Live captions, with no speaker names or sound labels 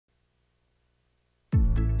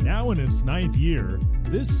Now in its 9th year,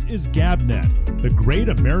 this is GabNet, the Great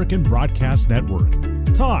American Broadcast Network.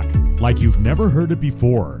 Talk like you've never heard it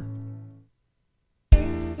before.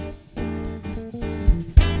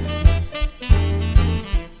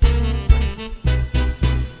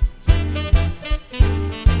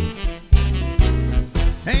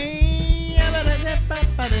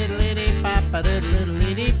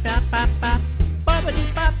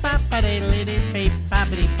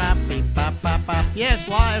 Yes,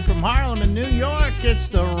 live from Harlem in New York, it's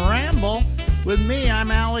the Ramble. With me,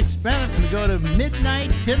 I'm Alex Bennett, and we go to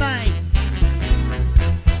midnight tonight.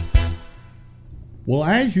 Well,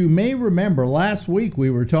 as you may remember, last week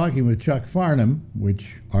we were talking with Chuck Farnham,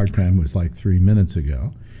 which our time was like 3 minutes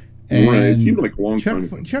ago. And right, it seemed like a long time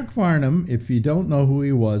ago. Chuck Farnham, if you don't know who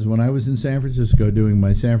he was, when I was in San Francisco doing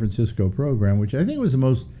my San Francisco program, which I think was the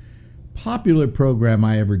most popular program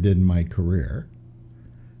I ever did in my career,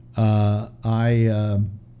 I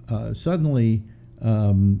suddenly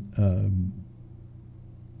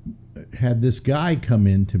had this guy come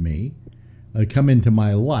into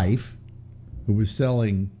my life, who was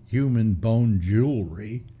selling human bone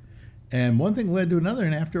jewelry. And one thing led to another,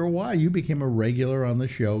 and after a while, you became a regular on the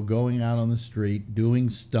show, going out on the street, doing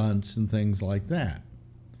stunts and things like that.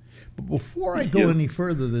 But before I go any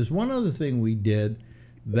further, there's one other thing we did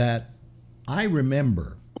that I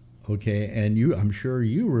remember, okay, and I'm sure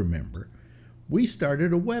you remember. We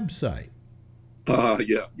started a website.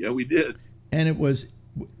 Yeah, we did. And it was,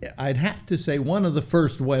 I'd have to say, one of the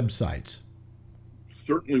first websites.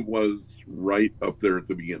 Certainly was right up there at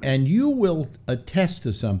the beginning. And you will attest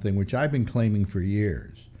to something which I've been claiming for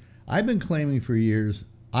years. I invented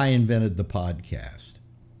the podcast.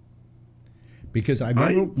 Because I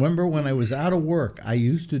remember when I was out of work, I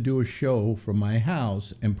used to do a show from my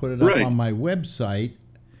house and put it up on my website,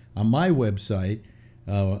 and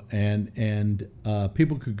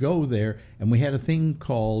people could go there, and we had a thing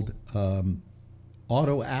called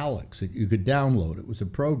Auto Alex that you could download. It was a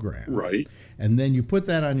program. Right. And then you put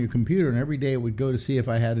that on your computer, and every day it would go to see if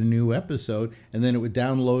I had a new episode, and then it would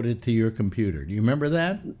download it to your computer. Do you remember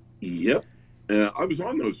that? Yep. I was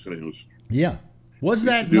on those things. Yeah. Was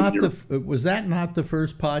that not the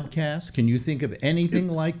first podcast? Can you think of anything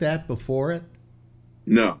like that before it?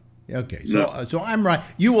 No. Okay, so I'm right.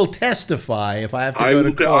 You will testify if I have to go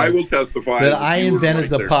to court. I will testify that I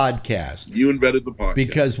invented the podcast. You invented the podcast.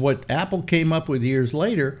 Because what Apple came up with years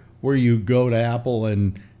later, where you go to Apple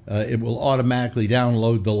and it will automatically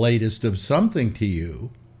download the latest of something to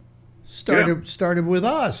you, started with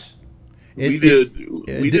us. We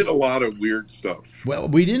did a lot of weird stuff. Well,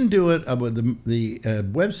 we didn't do it with the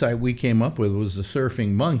website we came up with was the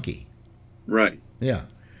Surfing Monkey. Right. Yeah.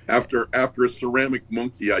 After a ceramic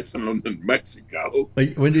monkey I found in Mexico.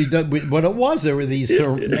 What it was, there were these.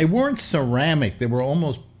 They weren't ceramic. They were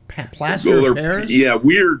almost plaster of Paris. Yeah,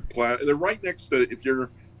 weird. They're right next to if you're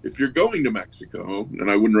going to Mexico, and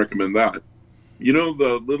I wouldn't recommend that. You know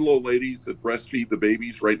the little old ladies that breastfeed the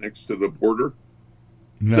babies right next to the border.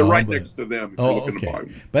 No, they're right next to them. If you're looking to buy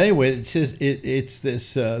them. But anyway, it says it's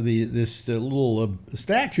this this little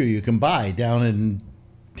statue you can buy down in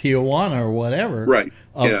Tijuana or whatever, right?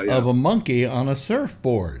 Of a monkey on a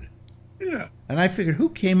surfboard. Yeah. And I figured, who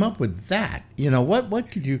came up with that?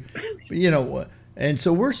 What could you, And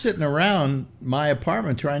so we're sitting around my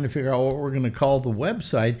apartment trying to figure out what we're going to call the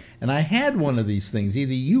website. And I had one of these things.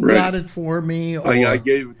 Either you got it for me, or I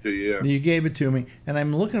gave it to you. Yeah. You gave it to me, and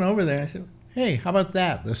I'm looking over there, and I said, "Hey, how about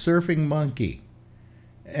that? The Surfing Monkey."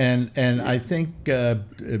 And I think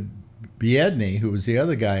Biedny, who was the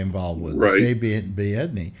other guy involved with it, Dave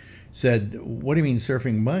Biedny, said, "What do you mean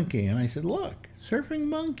Surfing Monkey?" And I said, "Look, Surfing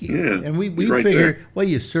Monkey." Yeah, and we figured, well,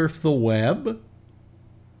 you surf the web.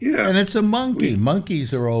 Yeah. And it's a monkey.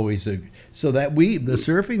 Monkeys are always the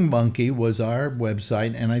Surfing Monkey was our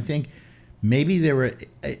website, and I think maybe there were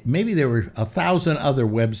 1,000 other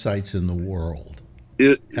websites in the world.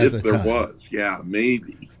 If there was, yeah,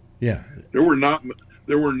 maybe. Yeah. There were not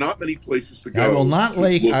many places to go. I will not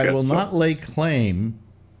lay claim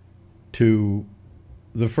to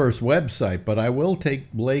the first website, but I will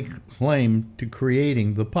lay claim to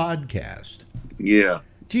creating the podcast. Yeah.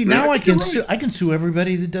 Gee, now I can sue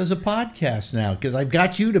everybody that does a podcast now, because I've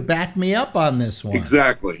got you to back me up on this one.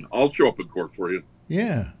 Exactly. I'll show up in court for you.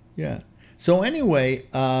 Yeah, yeah. So anyway,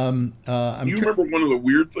 you remember one of the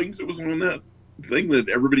weird things that was on that thing that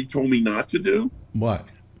everybody told me not to do? What?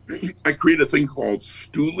 I created a thing called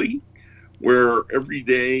Stoolie, where every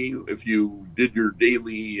day, if you did your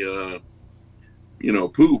daily,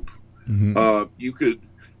 poop, you could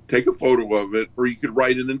take a photo of it, or you could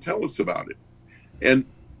write it and tell us about it. And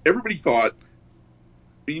everybody thought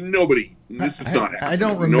Nobody. This is not happening. I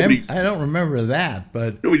don't remember. I don't remember that,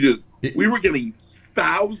 but we were getting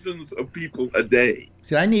thousands of people a day.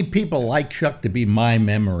 See, I need people like Chuck to be my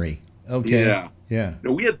memory. Okay. Yeah. Yeah.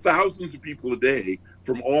 No, we had thousands of people a day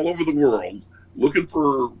from all over the world looking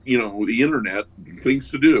for, the internet, things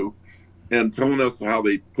to do, and telling us how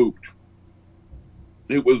they pooped.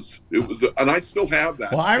 It was, and I still have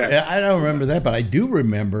that. Well, I don't remember that, but I do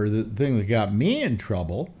remember the thing that got me in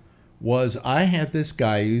trouble was I had this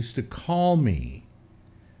guy who used to call me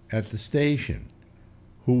at the station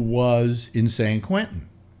who was in San Quentin.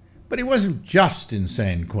 But he wasn't just in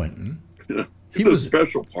San Quentin. He was a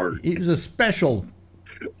special part. He was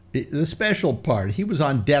the special part. He was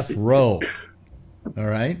on death row. All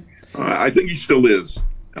right? I think he still is,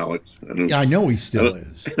 Alex. I know he still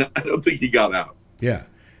is. I don't think he got out. Yeah.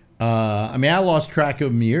 I mean, I lost track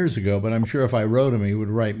of him years ago, but I'm sure if I wrote him, he would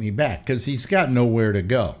write me back because he's got nowhere to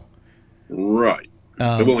go. Right.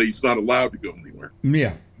 Well, he's not allowed to go anywhere.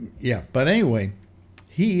 Yeah. Yeah. But anyway,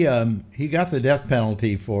 he got the death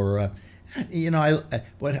penalty for, I'll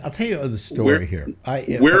tell you the story here.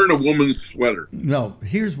 Wearing a woman's sweater. No,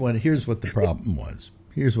 here's what the problem was.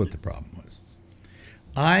 Here's what the problem was.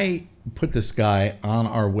 I put this guy on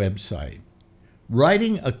our website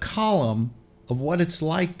writing a column of what it's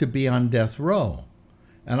like to be on death row.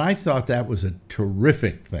 And I thought that was a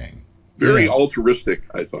terrific thing. Very altruistic,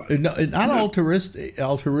 I thought. Not altruistic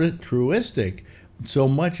so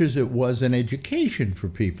much as it was an education for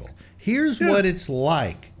people. Here's what it's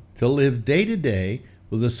like to live day to day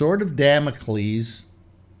with a sword of Damocles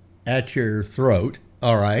at your throat,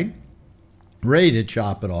 all right, ready to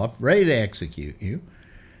chop it off, ready to execute you,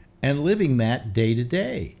 and living that day to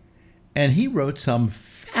day. And he wrote some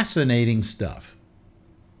fascinating stuff.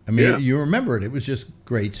 I mean, you remember it. It was just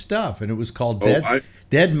great stuff. And it was called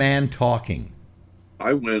Dead Man Talking.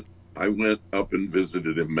 I went up and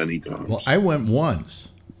visited him many times. Well, I went once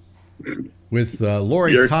with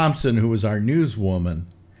Lori Thompson, who was our newswoman,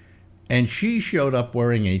 and she showed up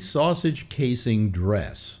wearing a sausage casing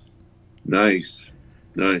dress. Nice.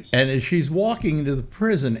 And as she's walking into the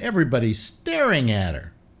prison, everybody's staring at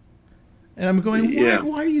her. And I'm going,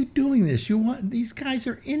 why are you doing this? These guys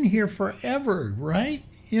are in here forever, right?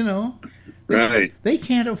 Right. They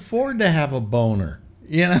can't afford to have a boner,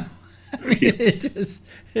 I mean,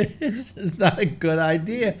 it's just not a good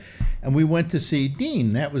idea. And we went to see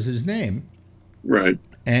Dean. That was his name. Right.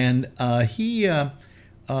 And he,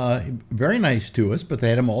 very nice to us, but they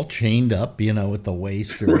had him all chained up, at the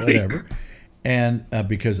waist or whatever. And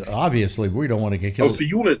because obviously we don't want to get killed. Oh, so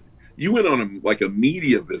you went on a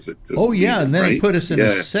media visit to and then they put us in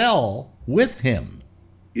a cell with him.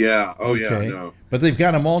 Yeah. Oh, okay. Yeah. No. But they've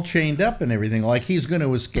got him all chained up and everything, like he's going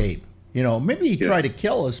to escape. Maybe he'd try to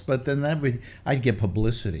kill us, but then I'd get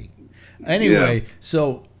publicity. Anyway,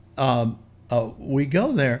 so we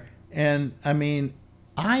go there, and I mean,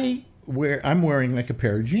 I'm wearing like a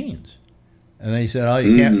pair of jeans, and they said, "Oh,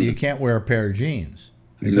 you can't wear a pair of jeans."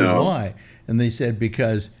 I said, "Why?" And they said,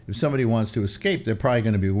 "Because if somebody wants to escape, they're probably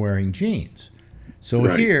going to be wearing jeans. So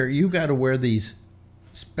here you got to wear these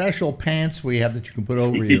special pants we have that you can put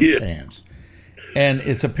over your pants, and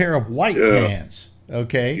it's a pair of white pants."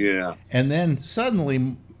 Okay. Yeah. And then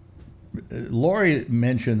suddenly, Lori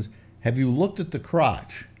mentions, "Have you looked at the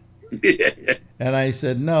crotch?" And I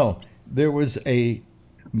said, "No." There was a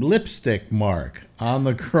lipstick mark on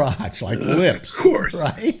the crotch, like lips. Of course.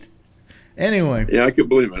 Right. Anyway. Yeah, I can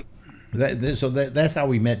believe it. That's how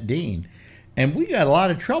we met Dean, and we got a lot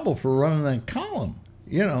of trouble for running that column.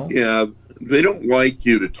 Yeah, they don't like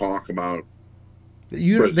you to talk about.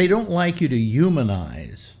 They don't like you to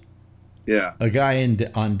humanize. Yeah. A guy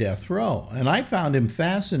on death row. And I found him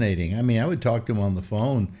fascinating. I mean, I would talk to him on the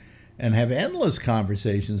phone and have endless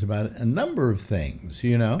conversations about a number of things,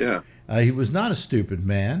 Yeah. He was not a stupid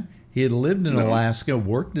man. He had lived in Alaska,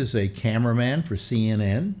 worked as a cameraman for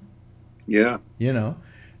CNN. Yeah.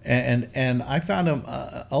 And I found him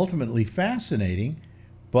ultimately fascinating.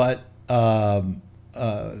 But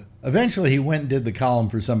eventually he went and did the column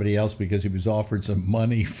for somebody else because he was offered some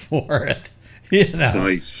money for it.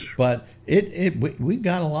 Nice. But we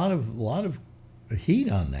got a lot of heat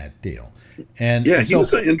on that deal, and he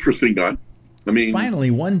was an interesting guy. I mean,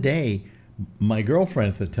 finally one day, my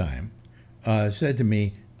girlfriend at the time said to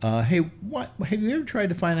me, "Hey, what have you ever tried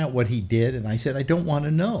to find out what he did?" And I said, "I don't want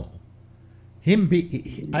to know."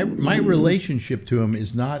 My relationship to him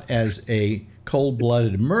is not as a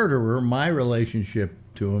cold-blooded murderer. My relationship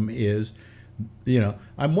to him is,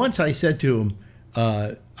 I said to him,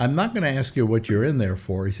 "I'm not going to ask you what you're in there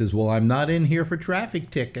for." He says, "Well, I'm not in here for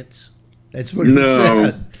traffic tickets." That's what he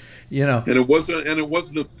said. You know. And it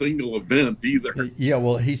wasn't a single event either. Yeah,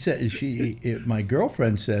 well, he said my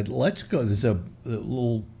girlfriend said, "Let's go. There's a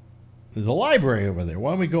library over there.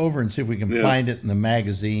 Why don't we go over and see if we can find it in the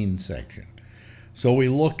magazine section?" So we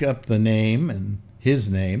look up the name and his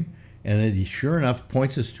name, and then he sure enough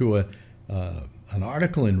points us to an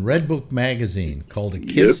article in Red Book magazine called "A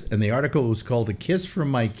Kiss," and the article was called "A Kiss from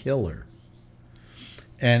My Killer,"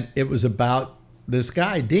 and it was about this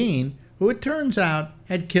guy Dean, who it turns out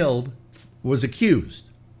was accused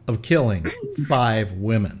of killing 5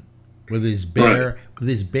 women with his bare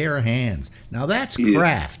hands. Now that's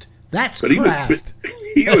craft. That's craft.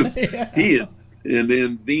 And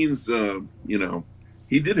then Dean's,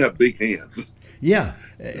 he did have big hands. Yeah,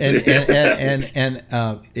 and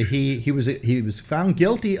he was found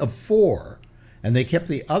guilty of 4, and they kept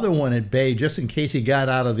the other one at bay just in case he got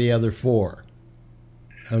out of the other 4.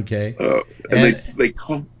 Okay. And they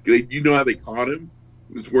you know how they caught him?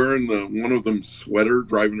 He was wearing one of them sweater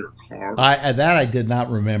driving their car. I did not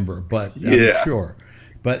remember, but I'm sure.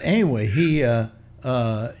 But anyway, he and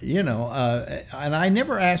I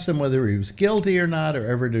never asked him whether he was guilty or not, or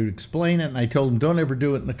ever to explain it. And I told him, don't ever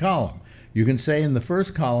do it in the column. You can say in the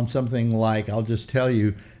first column something like, "I'll just tell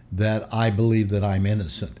you that I believe that I'm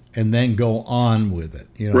innocent," and then go on with it.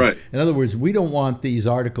 Right. In other words, we don't want these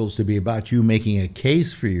articles to be about you making a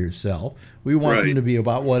case for yourself. We want them to be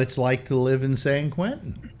about what it's like to live in San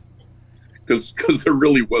Quentin. Because there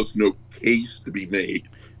really was no case to be made.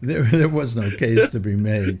 There was no case to be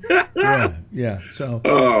made. Yeah. So,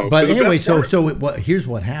 but anyway, here's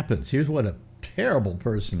what happens. Here's what a terrible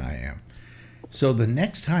person I am. So the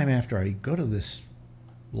next time after I go to this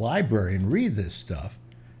library and read this stuff,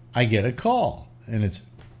 I get a call, and it's a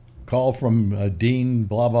call from Dean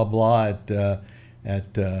blah blah blah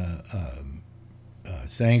at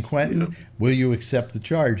San Quentin. Yeah. Will you accept the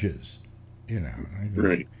charges?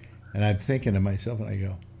 Right. And I'm thinking to myself, and I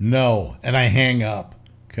go, no, and I hang up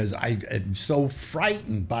because I am so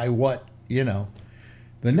frightened by what. The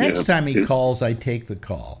next time he calls, I take the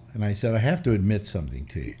call, and I said, I have to admit something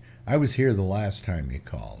to you. I was here the last time you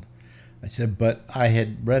called. I said, but I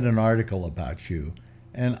had read an article about you,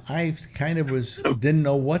 and I kind of didn't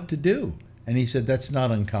know what to do. And he said, that's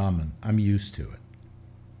not uncommon. I'm used to it,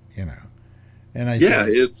 And I said,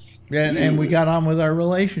 and we got on with our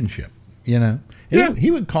relationship, Yeah.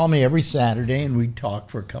 He would call me every Saturday, and we'd talk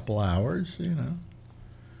for a couple hours,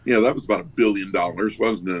 Yeah, that was about $1 billion,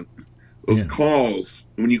 wasn't it? Those calls,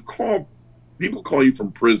 when you call, people call you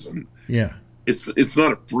from prison. Yeah. It's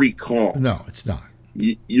not a free call. No, it's not.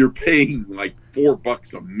 You're paying like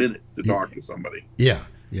 $4 a minute to talk to somebody. Yeah.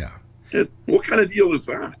 And what kind of deal is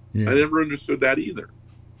that? Yeah. I never understood that either.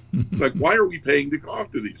 It's like, why are we paying to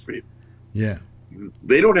talk to these people? Yeah.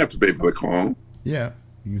 They don't have to pay for the call. Yeah,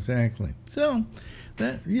 exactly. So,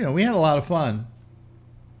 that we had a lot of fun.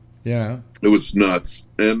 Yeah. It was nuts.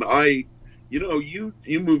 And you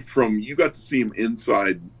moved you got to see him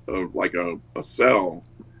inside of like a cell.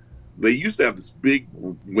 They used to have this big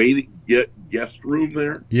guest room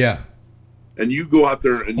there. Yeah. And you go out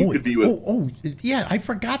there and you could be with. Yeah, I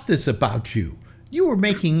forgot this about you. You were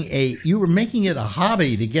making it a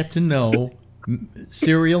hobby to get to know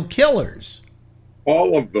serial killers.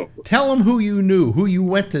 All of them. Tell them who you knew, who you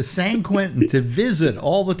went to San Quentin to visit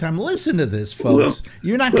all the time. Listen to this, folks.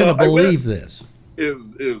 You're not going to believe this. It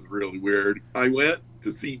was really weird. I went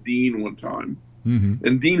to see Dean one time, mm-hmm.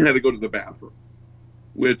 and Dean had to go to the bathroom,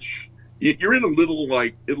 which you're in a little,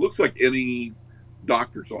 like, it looks like any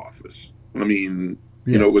doctor's office. I mean,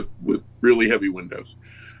 with really heavy windows.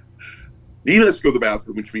 Dean has to go to the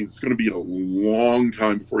bathroom, which means it's going to be a long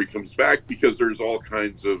time before he comes back because there's all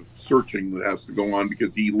kinds of searching that has to go on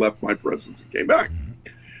because he left my presence and came back. Mm-hmm.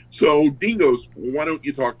 So Dean goes, well, why don't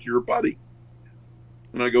you talk to your buddy?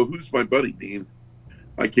 And I go, who's my buddy, Dean?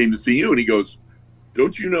 I came to see you. And he goes,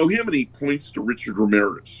 don't you know him? And he points to Richard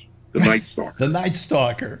Ramirez, the Night Stalker. The Night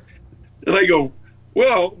Stalker. And I go,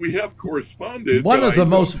 well, we have corresponded. One of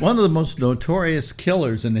the most notorious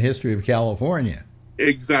killers in the history of California.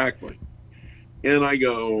 Exactly. And I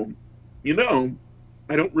go,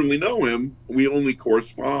 I don't really know him. We only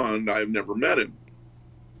correspond. I've never met him.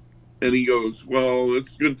 And he goes, well,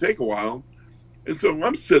 it's going to take a while. And so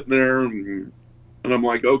I'm sitting there and I'm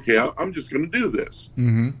like, okay, I'm just going to do this.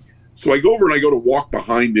 Mm-hmm. So I go over and I go to walk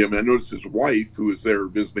behind him. And I notice his wife, who is there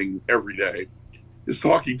visiting every day, is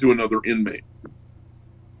talking to another inmate.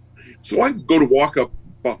 So I go to walk up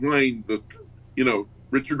behind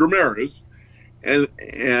Richard Ramirez. And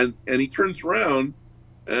he turns around,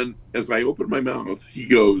 and as I open my mouth, he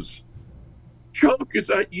goes, Chuck, is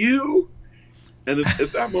that you? And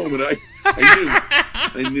at that moment,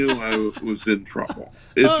 I knew I was in trouble.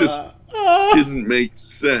 It just didn't make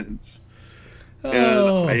sense.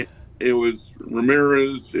 And it was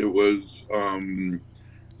Ramirez. It was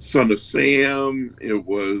Son of Sam. It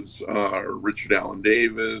was Richard Allen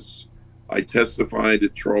Davis. I testified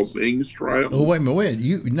at Charles Ng's trial. Oh, wait a minute.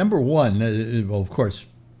 You, number one, well, of course,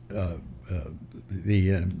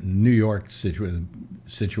 the New York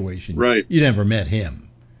situation. Right. You never met him.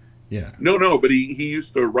 Yeah. No, but he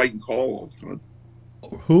used to write and call all the time.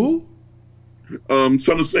 Who?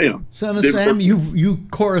 Son of Sam. Son of Sam? You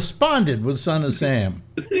corresponded with Son of Sam.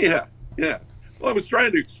 Yeah. Well, I was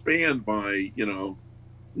trying to expand my,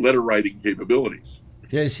 letter writing capabilities.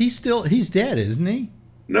 Yeah, is he still? He's dead, isn't he?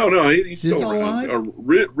 No, he's still around. alive?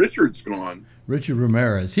 Richard's gone. Richard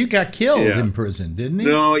Ramirez. He got killed in prison, didn't he?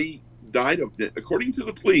 No, he died according to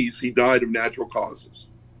the police, he died of natural causes.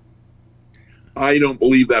 I don't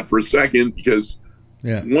believe that for a second, because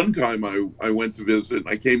one time I went to visit, and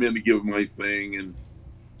I came in to give my thing, and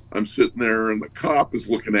I'm sitting there, and the cop is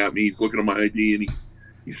looking at me. He's looking at my ID, and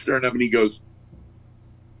he's staring at me, and he goes,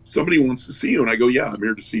 "Somebody wants to see you." And I go, "Yeah, I'm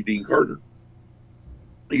here to see Dean Carter."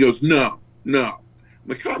 He goes, No.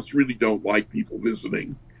 The cops really don't like people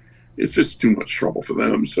visiting. It's just too much trouble for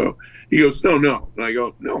them. So he goes, No. And I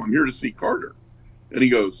go, "No, I'm here to see Carter." And he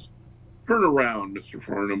goes, "Turn around, Mr.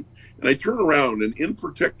 Farnham." And I turn around, and in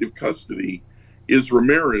protective custody is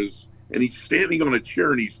Ramirez, and he's standing on a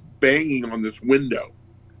chair, and he's banging on this window,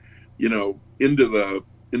 into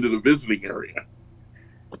the visiting area.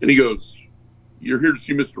 And he goes, "You're here to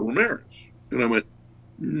see Mr. Ramirez?" And I went,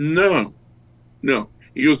 No.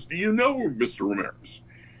 He goes, "Do you know Mr. Ramirez?"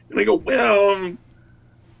 And I go, "Well,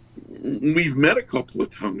 we've met a couple of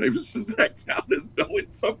times." Does that count as knowing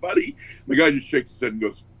somebody? The guy just shakes his head and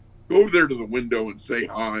goes, "Go over there to the window and say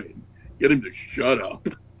hi and get him to shut up."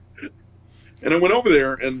 And I went over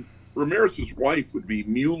there, and Ramirez's wife would be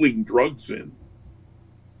muling drugs in.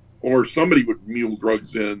 Or somebody would mule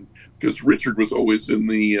drugs in, because Richard was always in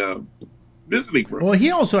the visiting room. Well,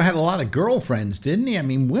 he also had a lot of girlfriends, didn't he? I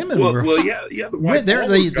mean, women were... Well, yeah.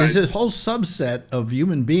 There's this whole subset of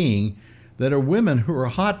human being that are women who are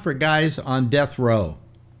hot for guys on death row.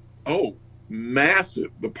 Oh,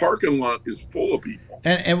 massive. The parking lot is full of people.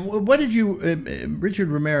 And what did you... Richard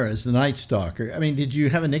Ramirez, the Night Stalker, I mean, did you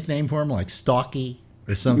have a nickname for him, like Stalky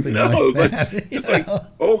or something like that? It's like,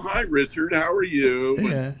 "Oh, hi, Richard. How are you?"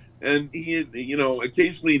 Yeah. And he,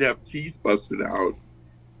 occasionally he'd have teeth busted out.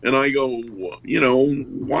 And I go,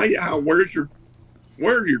 "Why? Where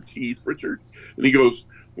are your teeth, Richard?" And he goes,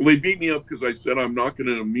 "Well, they beat me up because I said I'm not going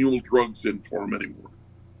to mule drugs in for them anymore."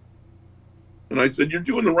 And I said, "You're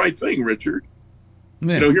doing the right thing, Richard."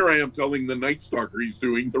 Yeah. Here I am telling the Night Stalker he's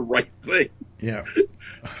doing the right thing. Yeah.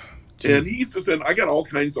 And he used to send, I got all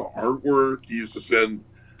kinds of artwork. He used to send,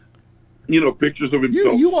 pictures of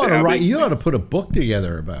himself. You ought to write. You ought to put a book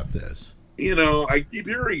together about this. I keep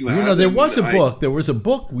hearing that. There was a book. There was a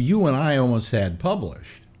book you and I almost had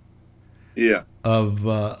published. Yeah.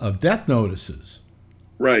 Of death notices.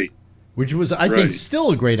 Right. Which was, I think,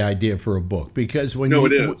 still a great idea for a book, because when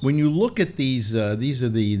you look at these are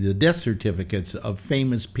the death certificates of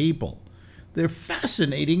famous people. They're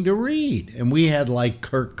fascinating to read. And we had like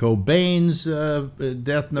Kurt Cobain's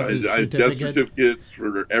death certificate. Death certificates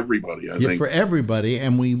for everybody, I think. For everybody.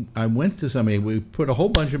 And I went to somebody, we put a whole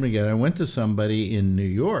bunch of them together. I went to somebody in New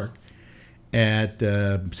York at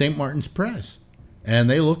St. Martin's Press. And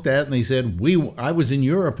they looked at it and they said, I was in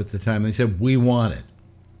Europe at the time. They said, "We want it."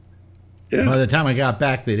 Yeah. By the time I got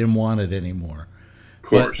back, they didn't want it anymore. Of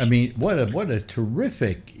course. But, I mean, what a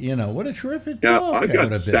terrific, what a terrific book. I've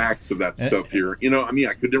got stacks of that stuff here.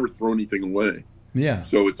 I could never throw anything away. Yeah.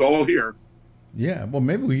 So it's all here. Yeah. Well,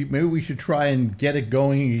 maybe we should try and get it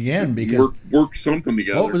going again, because work something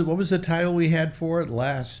together. What was the title we had for it?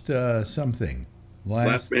 Last something.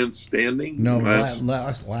 Last Man Standing? No,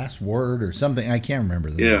 last Word or something. I can't remember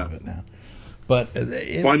the name of it now. But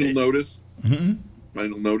Final Notice. Mm-hmm.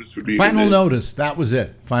 Final Notice would be Final Notice. That was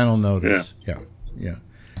it. Final Notice. Yeah.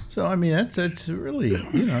 So I mean, that's really,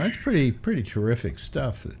 that's pretty terrific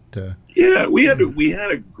stuff. We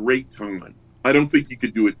had a great time. I don't think you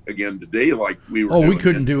could do it again today like we were. We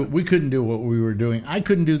couldn't do what we were doing. I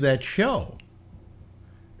couldn't do that show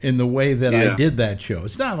in the way that I did that show.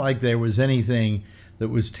 It's not like there was anything that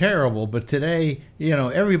was terrible, but today,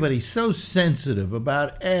 everybody's so sensitive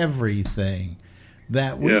about everything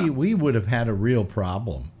that we would have had a real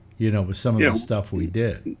problem, with some of the stuff we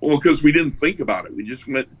did. Well, because we didn't think about it. We just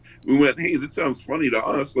went, "Hey, this sounds funny to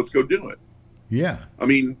us. Let's go do it." Yeah. I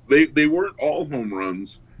mean, they weren't all home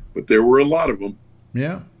runs, but there were a lot of them.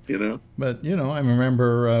 Yeah. you know. But I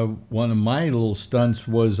remember one of my little stunts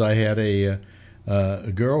was I had a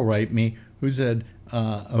girl write me who said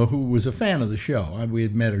who was a fan of the show. We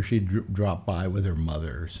had met her; she'd dropped by with her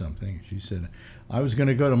mother or something. She said, "I was going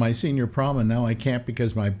to go to my senior prom, and now I can't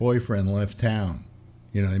because my boyfriend left town.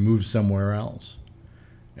 They moved somewhere else."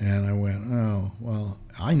 And I went, "Oh, well,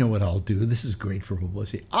 I know what I'll do. This is great for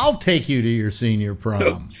publicity. I'll take you to your senior prom."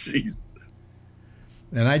 Oh, jeez.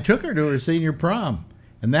 And I took her to her senior prom.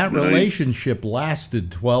 And that Nice. relationship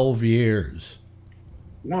lasted 12 years.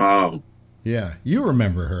 Wow. Yeah. You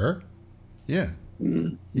remember her. Yeah.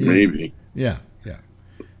 Maybe. Yeah. Yeah.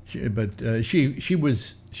 She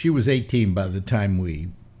was 18 by the time we,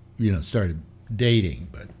 started dating.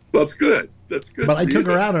 But That's good. That's good. But I for took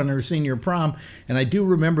you. her out on her senior prom, and I do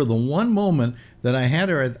remember the one moment that I had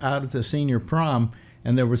her out at the senior prom,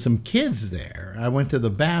 and there were some kids there. I went to the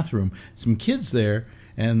bathroom, some kids there,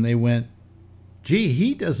 and they went, "Gee,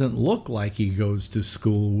 he doesn't look like he goes to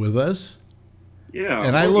school with us." Yeah.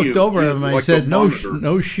 And I well, looked over at him and I like said, a "No, monitor.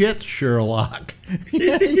 no shit, Sherlock."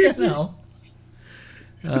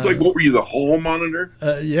 It's like, what were you, the hall monitor?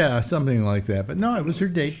 Yeah, something like that. But no, it was her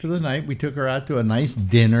date for the night. We took her out to a nice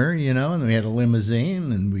dinner, and we had a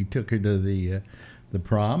limousine, and we took her to the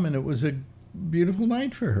prom, and it was a beautiful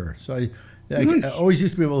night for her. So I always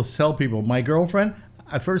used to be able to tell people, my girlfriend,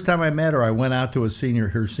 the first time I met her, I went out to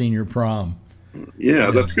her senior prom.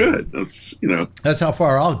 Yeah, that's good. That's That's how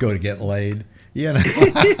far I'll go to get laid. No,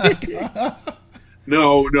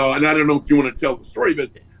 and I don't know if you want to tell the story,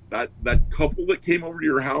 but that couple that came over to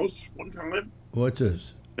your house one time. What's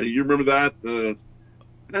this? You remember that?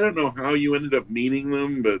 I don't know how you ended up meeting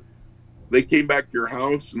them, but they came back to your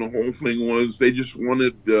house, and the whole thing was they just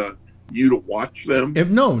wanted you to watch them.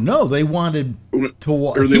 No, they wanted to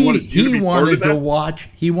watch. Or they wanted you to be part of that? watch.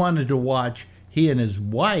 He wanted to watch. He and his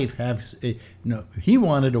wife have. No, he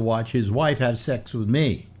wanted to watch his wife have sex with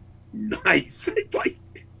me. Nice.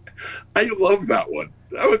 I love that one.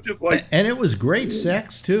 That was just like, And it was great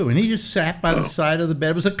sex too. And he just sat by the side of the bed.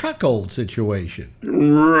 It was a cuckold situation.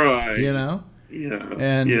 right. Yeah.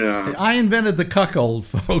 And yeah. I invented the cuckold,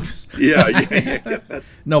 folks. Yeah.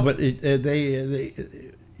 No, but it's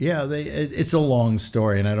a long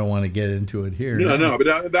story, and I don't want to get into it here. No,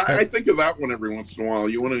 but I think of that one every once in a while.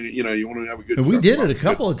 You want to have a good. We did it a time.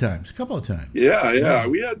 couple of times. Yeah.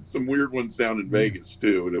 We had some weird ones down in Vegas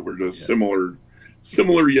too that were just similar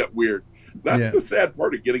yet weird. That's the sad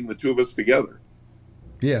part of getting the two of us together.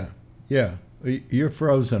 Yeah. You're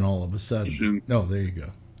frozen all of a sudden. No, there you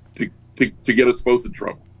go. To get us both in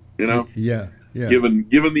trouble, Yeah. Given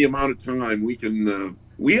the amount of time we can,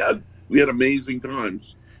 we had amazing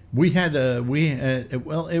times. It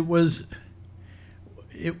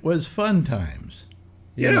was fun times.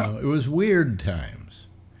 It was weird times.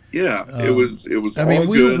 Yeah, it was. I mean,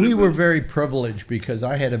 we were very privileged because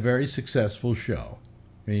I had a very successful show.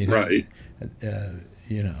 Right.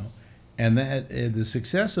 And that the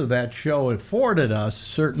success of that show afforded us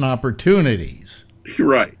certain opportunities.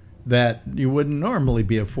 Right. That you wouldn't normally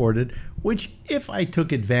be afforded, which if I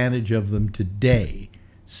took advantage of them today,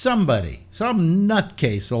 some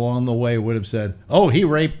nutcase along the way would have said, "Oh, he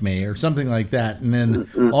raped me," or something like that, and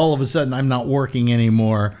then all of a sudden I'm not working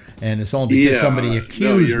anymore, and it's all because somebody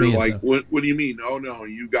accused me. Like, what do you mean? Oh no,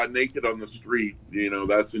 you got naked on the street.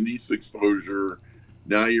 That's indecent exposure.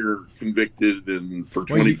 Now you're convicted, and for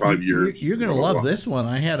 25 years. You're going to love this one.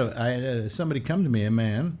 I had somebody come to me, a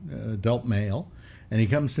man, adult male, and he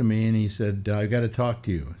comes to me and he said, "I got to talk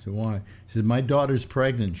to you." I said, "Why?" He said, "My daughter's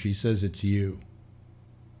pregnant. She says it's you."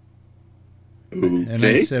 Okay. And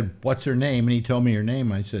I said, "What's her name?" And he told me her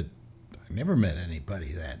name. I said, "I never met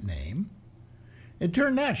anybody that name." It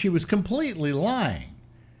turned out she was completely lying.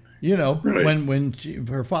 Right. When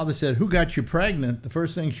her father said, "Who got you pregnant?" the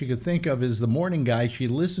first thing she could think of is the morning guy she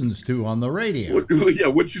listens to on the radio. Would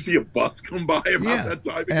you see a bus come by about that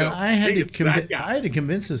time ago? And I had to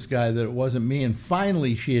convince this guy that it wasn't me, and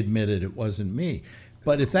finally she admitted it wasn't me.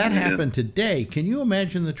 But if that happened today, can you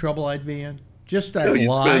imagine the trouble I'd be in? Just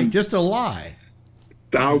a lie.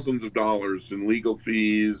 Thousands of dollars in legal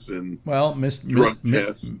fees and Mr.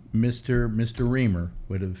 tests. Reamer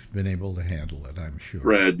would have been able to handle it, I'm sure.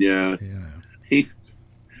 Fred, yeah.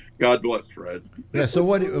 God bless Fred. Yeah. So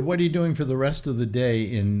what are you doing for the rest of the day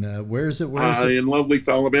in where is it? In Lovelace,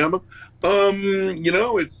 Alabama.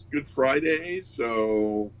 It's Good Friday,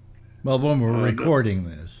 so. Well, when we're recording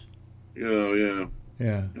this. Yeah.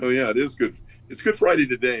 Yeah. Oh yeah, it is good. It's Good Friday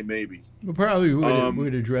today, maybe. Well, probably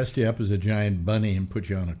would have dressed you up as a giant bunny and put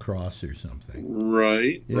you on a cross or something.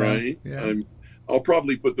 Right. Yeah. I'll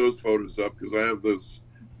probably put those photos up because I have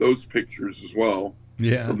those pictures as well.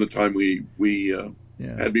 Yeah. From the time we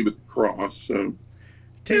had me with the cross. So,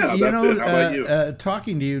 yeah, that's it. How about you?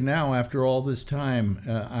 Talking to you now after all this time,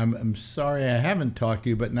 I'm sorry I haven't talked to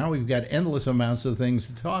you, but now we've got endless amounts of things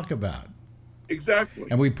to talk about. Exactly.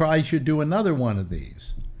 And we probably should do another one of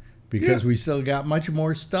these because we still got much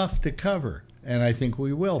more stuff to cover, and I think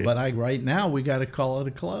we will. But right now we got to call it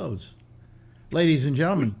a close. Ladies and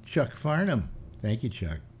gentlemen, Chuck Farnham. Thank you,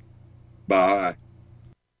 Chuck. Bye.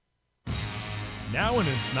 Now in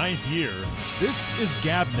its 9th year, this is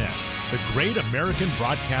GabNet, the Great American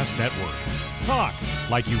Broadcast Network. Talk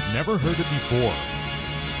like you've never heard it before.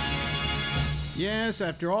 Yes,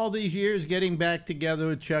 after all these years, getting back together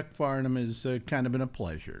with Chuck Farnham has kind of been a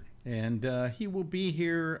pleasure. And he will be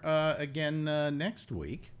here again next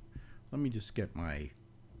week. Let me just get my...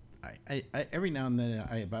 every now and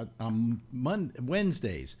then,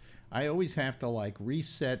 Wednesdays, I always have to, like,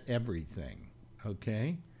 reset everything.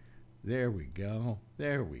 Okay? There we go.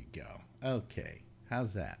 There we go. Okay.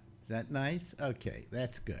 How's that? Is that nice? Okay,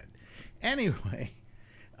 that's good. Anyway...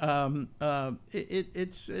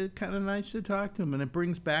 it's kind of nice to talk to him, and it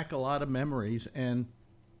brings back a lot of memories. And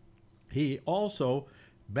he also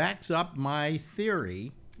backs up my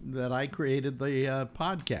theory that I created the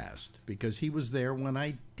podcast because he was there when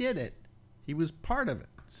I did it. He was part of it.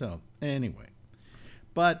 So anyway,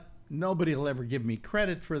 but nobody will ever give me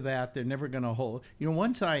credit for that. They're never going to hold. You know,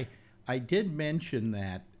 once I did mention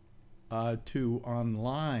that to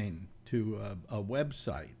online to a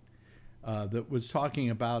website. That was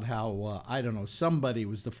talking about how, I don't know, somebody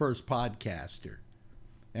was the first podcaster.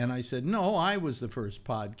 And I said, no, I was the first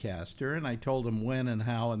podcaster. And I told them when and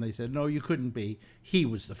how. And they said, no, you couldn't be. He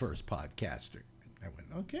was the first podcaster. I went,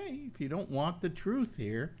 okay, if you don't want the truth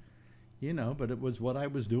here, you know, but it was what I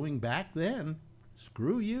was doing back then.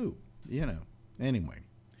 Screw you, you know. Anyway,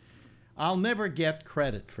 I'll never get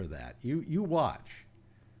credit for that. You watch.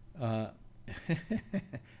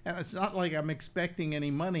 And it's not like I'm expecting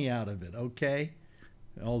any money out of it, okay?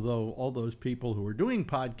 Although all those people who are doing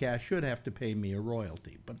podcasts should have to pay me a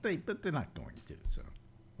royalty, but they're not going to, so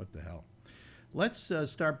what the hell. Let's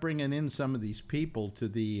start bringing in some of these people to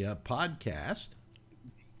the podcast.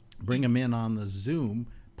 Bring them in on the Zoom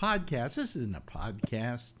podcast. This isn't a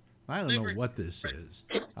podcast. I don't know what this is.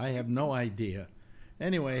 I have no idea.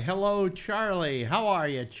 Anyway, hello, Charlie. How are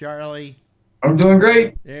you, Charlie? I'm doing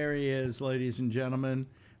great. There he is, ladies and gentlemen.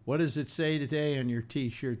 What does it say today on your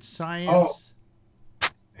T-shirt? Science? Oh,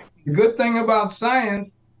 the good thing about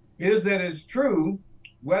science is that it's true,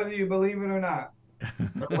 whether you believe it or not,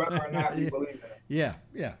 or whether or not you believe it. Yeah.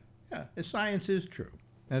 Science is true.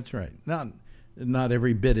 That's right. Not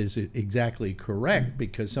every bit is exactly correct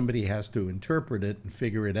because somebody has to interpret it and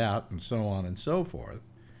figure it out and so on and so forth.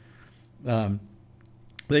 There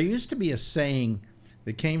used to be a saying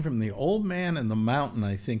that came from The Old Man and the Mountain,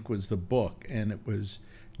 I think was the book, and it was,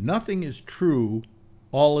 nothing is true,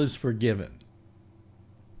 all is forgiven.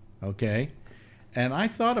 Okay? And I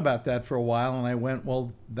thought about that for a while, and I went,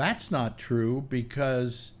 well, that's not true,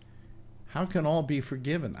 because how can all be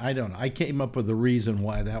forgiven? I don't know. I came up with a reason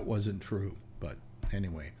why that wasn't true. But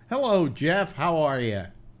anyway. Hello, Jeff. How are you?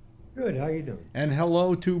 Good. How you doing? And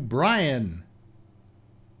hello to Brian.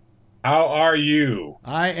 How are you?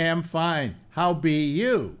 I am fine. How be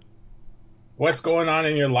you? What's going on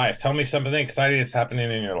in your life? Tell me something exciting that's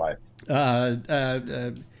happening in your life.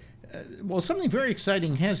 Well, something very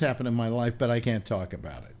exciting has happened in my life, but I can't talk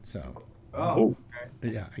about it. So, Oh,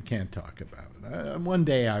 okay. yeah, I can't talk about it. One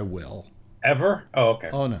day I will. Ever? Oh, okay.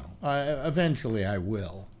 Oh, no. Eventually I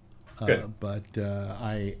will. Good. But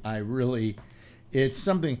I really, it's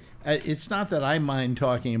something, it's not that I mind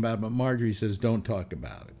talking about it, but Marjorie says don't talk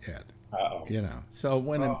about it yet. Uh-oh. You know, so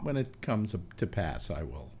when it comes to pass, I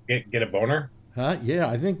will. Get a boner? Huh? Yeah,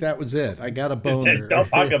 I think that was it. I got a boner. Don't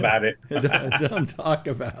talk about it. Don't talk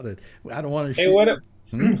about it. I don't want to. Hey,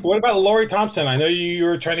 what about Lori Thompson? I know you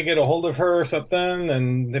were trying to get a hold of her or something,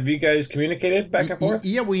 and have you guys communicated back and forth?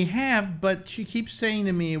 Yeah, we have, but she keeps saying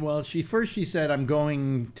to me, well, she said, I'm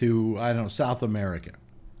going to, I don't know, South America.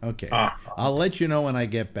 Okay. I'll let you know when I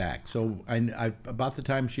get back. So I about the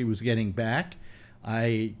time she was getting back,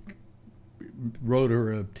 I wrote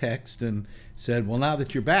her a text and said, well, now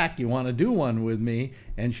that you're back, you want to do one with me?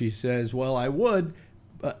 And she says, well, I would,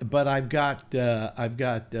 but I've got, get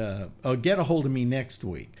a hold of me next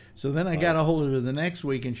week. So then I got a hold of her the next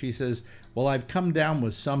week, and she says, well, I've come down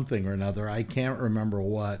with something or another. I can't remember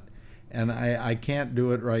what, and I can't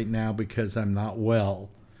do it right now because I'm not well.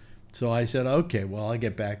 So I said, okay, well, I'll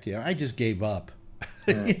get back to you. I just gave up,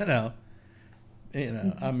 you know.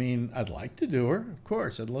 I mean, I'd like to do her, of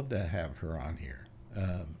course. I'd love to have her on here.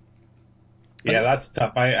 Yeah, that's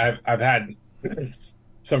tough. I've had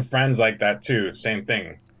some friends like that too. Same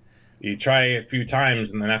thing. You try a few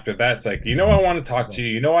times, and then after that, it's like, I want to talk to you.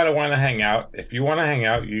 You know what? I want to hang out. If you want to hang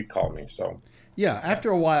out, you call me. So yeah, after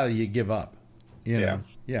a while, you give up. You know,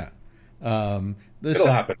 yeah. It'll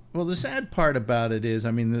happen. Well, the sad part about it is,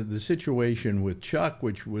 I mean, the situation with Chuck,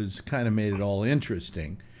 which was kind of made it all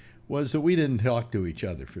interesting, was that we didn't talk to each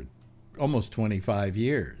other for almost 25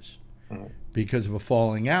 years because of a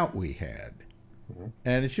falling out we had.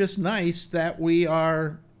 And it's just nice that we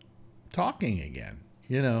are talking again.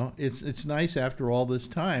 You know, it's nice after all this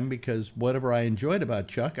time, because whatever I enjoyed about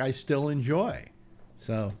Chuck, I still enjoy.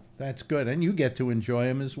 So that's good. And you get to enjoy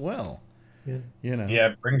him as well. Yeah. You know. Yeah,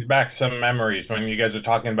 it brings back some memories. When you guys are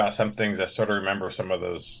talking about some things, I sort of remember some of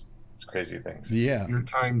those crazy things. Yeah. Your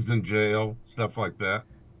times in jail, stuff like that.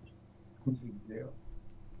 Who's in jail?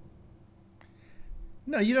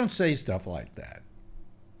 No, you don't say stuff like that.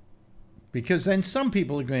 Because then some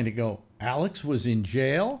people are going to go, Alex was in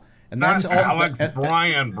jail? And that's Not Alex,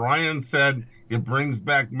 Brian. Brian said it brings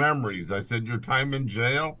back memories. I said, your time in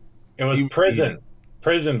jail? It was prison.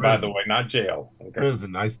 Prison, by the way, not jail. Okay.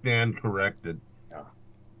 Prison. I stand corrected.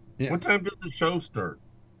 Yeah. What time did the show start?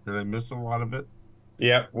 Did I miss a lot of it?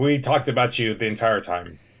 Yeah, we talked about you the entire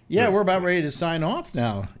time. Yeah, we're about ready to sign off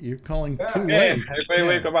now. You're calling too Okay, late.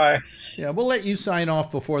 everybody, goodbye. Yeah, we'll let you sign off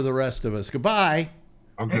before the rest of us. Goodbye.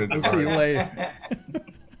 Okay, See you later.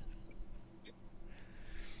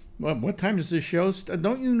 What time does the show start?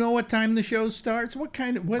 Don't you know what time the show starts? What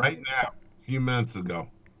kind of what? Right now, a few minutes ago.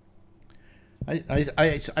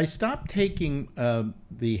 I stopped taking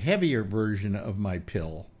the heavier version of my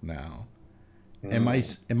pill now, and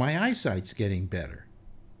my eyesight's getting better.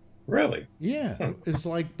 Really? Yeah, it's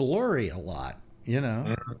like blurry a lot, you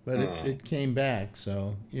know, but it came back.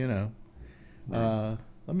 So let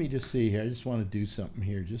me just see here. I just want to do something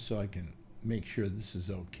here just so I can make sure this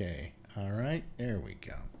is okay. All right, there we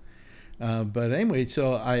go. But anyway,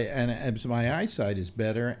 so as my eyesight is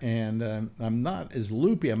better, and I'm not as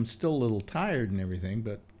loopy. I'm still a little tired and everything,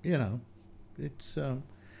 but you know, it's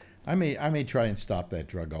I may try and stop that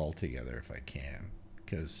drug altogether if I can,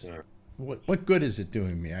 because what good is it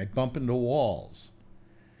doing me? I bump into walls,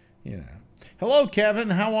 you know. Hello,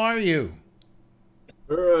 Kevin. How are you?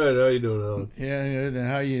 All right, how you doing, Alex?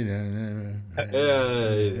 Yeah, how you doing?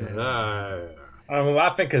 I'm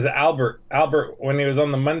laughing because Albert, when he was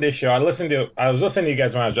on the Monday show, I was listening to you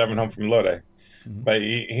guys when I was driving home from Lodi, but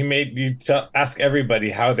he made you ask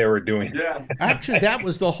everybody how they were doing. Yeah. Actually, that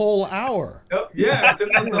was the whole hour. Yeah.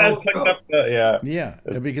 Yeah,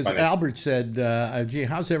 because funny. Albert said, "Gee,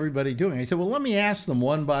 how's everybody doing?" I said, "Well, let me ask them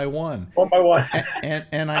one by one." One by one.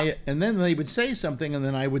 and then they would say something, and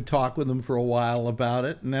then I would talk with them for a while about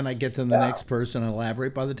it, and then I get to the next person and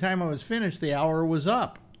elaborate. By the time I was finished, the hour was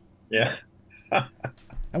up. Yeah.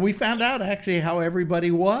 And we found out actually how everybody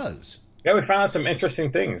was. Yeah, we found out some interesting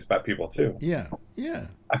things about people too. Yeah.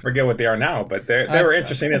 I forget what they are now, but they were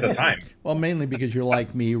interesting at the time. Well, mainly because you're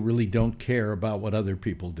like me, you really don't care about what other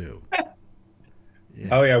people do. Yeah.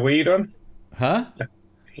 Oh yeah, what are you doing? Huh?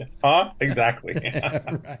 Huh? Exactly.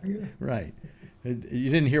 Right. You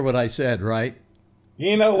didn't hear what I said, right?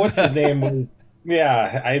 You know, what's his name was?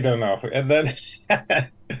 Yeah, I don't know. And then,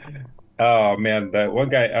 oh man, that one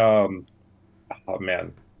guy. Oh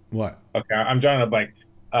man. What? Okay, I'm drawing a blank.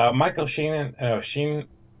 Michael Sheen.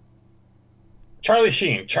 Charlie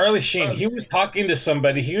Sheen. He was talking to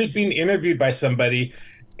somebody. He was being interviewed by somebody,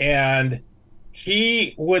 and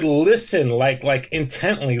he would listen, like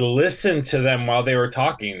intently listen to them while they were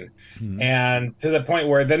talking, and to the point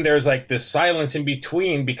where then there's like this silence in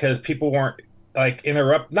between because people weren't like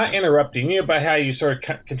not interrupting you, but how you sort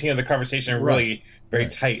of continue the conversation really very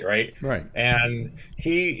tight, right? Right. And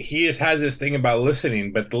he has this thing about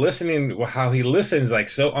listening, but the listening, how he listens, like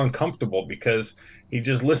so uncomfortable because he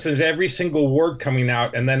just listens every single word coming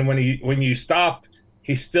out, and then when you stop,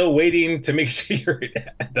 he's still waiting to make sure you're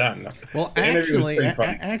done. Well,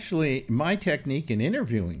 actually, my technique in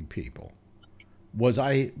interviewing people was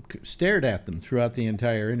I stared at them throughout the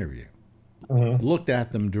entire interview, looked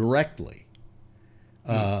at them directly.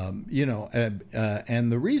 You know, and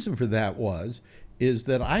the reason for that is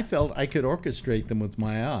that I felt I could orchestrate them with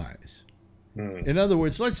my eyes. In other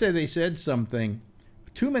words, let's say they said something,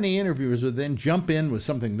 too many interviewers would then jump in with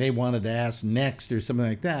something they wanted to ask next or something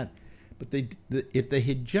like that. But if they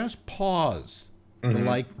had just paused for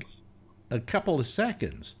like a couple of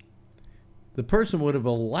seconds, the person would have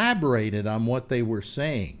elaborated on what they were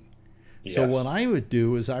saying. Yes. So what I would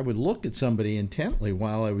do is I would look at somebody intently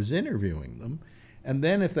while I was interviewing them, and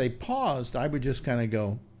then if they paused, I would just kind of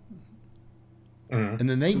go, and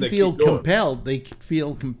then they'd feel compelled. They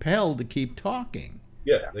feel compelled to keep talking.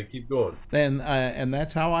 Yeah, they keep going. And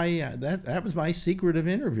that's how that was my secret of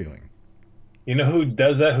interviewing. You know who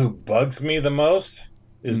does that? Who bugs me the most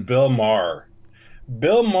is Bill Maher.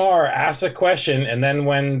 Bill Maher asks a question, and then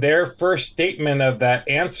when their first statement of that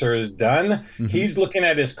answer is done, he's looking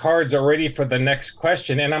at his cards already for the next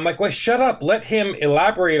question. And I'm like, well, shut up. Let him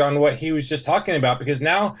elaborate on what he was just talking about, because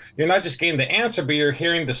now you're not just getting the answer, but you're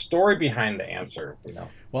hearing the story behind the answer. You know.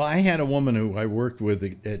 Well, I had a woman who I worked with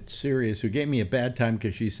at Sirius who gave me a bad time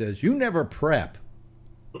because she says, "You never prep."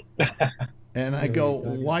 And I go,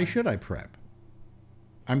 "Why should I prep?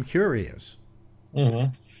 I'm curious."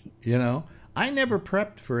 You know, I never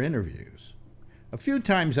prepped for interviews. A few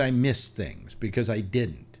times I missed things because I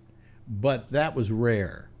didn't, but that was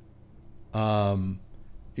rare. You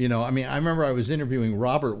know, I mean, I remember I was interviewing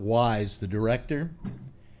Robert Wise, the director,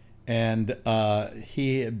 and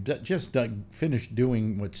he had just finished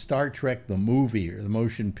doing what Star Trek, the movie or the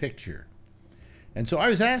motion picture. And so I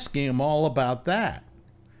was asking him all about that.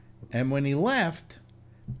 And when he left,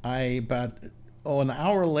 an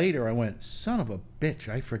hour later, I went, son of a bitch,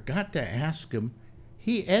 I forgot to ask him.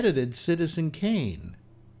 He edited Citizen Kane.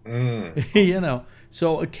 You know,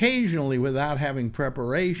 so occasionally without having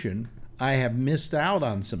preparation, I have missed out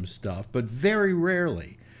on some stuff, but very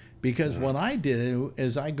rarely. Because what I do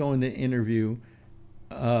is I go into interview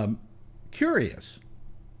curious,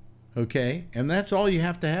 okay? And that's all you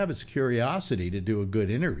have to have is curiosity to do a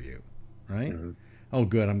good interview, right? Oh,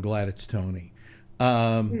 good, I'm glad it's Tony.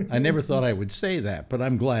 I never thought I would say that, but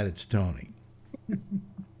I'm glad it's Tony.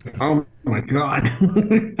 Oh my God.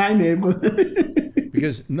 Hi, neighbor.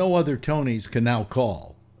 Because no other Tonys can now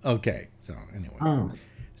call. Okay, so anyway.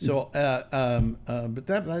 So, but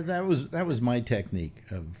that was my technique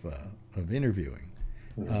of interviewing.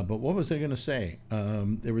 But what was I going to say?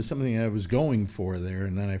 There was something I was going for there,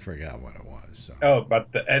 and then I forgot what it was. So. Oh,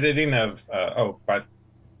 but the editing of but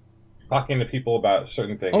talking to people about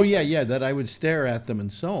certain things. Oh yeah, that I would stare at them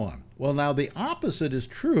and so on. Well, now the opposite is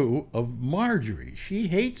true of Marjorie. She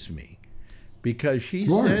hates me because she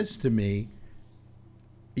says to me,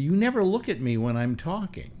 "You never look at me when I'm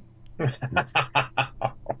talking."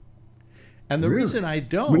 And the reason I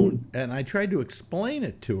don't, and I tried to explain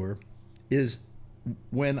it to her, is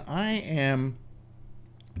when I am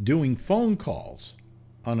doing phone calls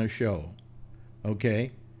on a show,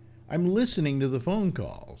 okay, I'm listening to the phone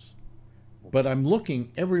calls, but I'm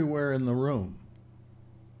looking everywhere in the room.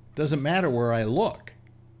 Doesn't matter where I look.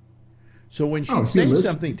 So when she'd say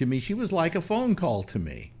something to me, she was like a phone call to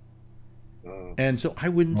me. And so I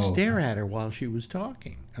wouldn't stare at her while she was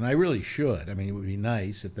talking. And I really should. I mean, it would be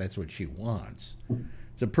nice if that's what she wants.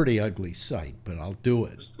 It's a pretty ugly sight, but I'll do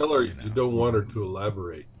it. Just tell her you don't want her to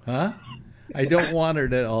elaborate. Huh? I don't want her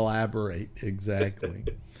to elaborate, exactly.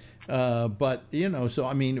 But, you know, so,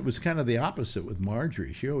 I mean, it was kind of the opposite with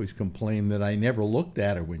Marjorie. She always complained that I never looked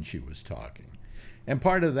at her when she was talking. And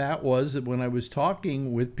part of that was that when I was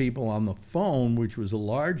talking with people on the phone, which was a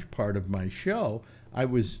large part of my show, I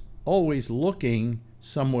was always looking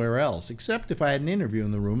somewhere else, except if I had an interview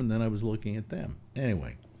in the room and then I was looking at them.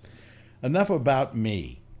 Anyway, enough about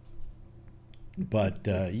me. But,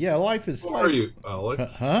 yeah, life is... How are you,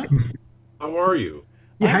 Alex? Huh? How are you?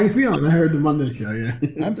 Yeah, how you feeling? I heard the Monday show, yeah.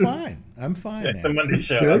 I'm fine. I'm fine. The Monday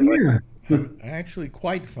show. I'm actually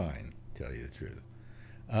quite fine, to tell you the truth.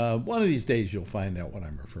 One of these days you'll find out what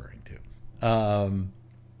I'm referring to.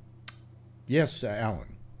 Yes, Alan.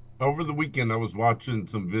 Over the weekend, I was watching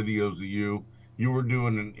some videos of you. You were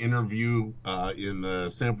doing an interview in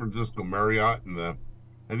the San Francisco Marriott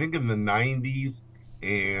I think in the 90s,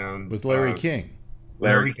 and with Larry King.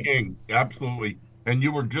 Larry King, absolutely. And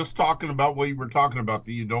you were just talking about what you were talking about,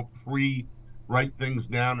 that you don't write things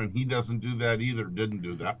down, and he doesn't do that either, didn't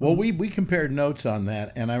do that. Well, we compared notes on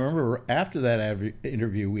that, and I remember after that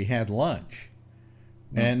interview, we had lunch.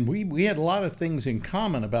 And we had a lot of things in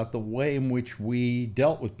common about the way in which we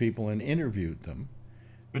dealt with people and interviewed them.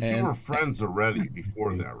 But you were friends already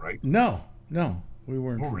before that, right? No, we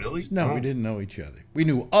weren't. Oh, really? No, we didn't know each other. We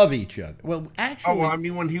knew of each other. Well, actually... Oh, well, I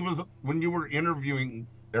mean, when you were interviewing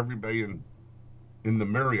everybody in the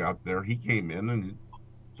Marriott there, he came in and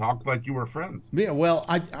talked like you were friends. Yeah, well,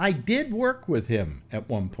 I did work with him at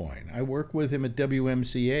one point. I worked with him at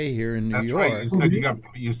WMCA here in New York. Right.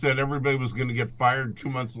 You said everybody was going to get fired. 2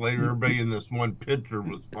 months later, everybody in this one picture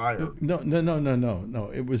was fired. No.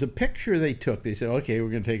 It was a picture they took. They said, okay, we're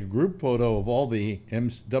going to take a group photo of all the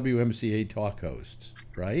WMCA talk hosts,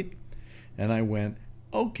 right? And I went,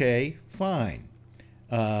 okay, fine.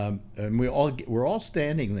 And we're all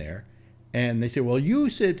standing there. And they said, well, you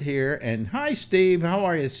sit here, and hi, Steve, how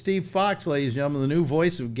are you? Steve Fox, ladies and gentlemen, the new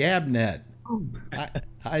voice of GabNet.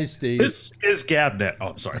 Hi, Steve. This is Gabnet. Oh,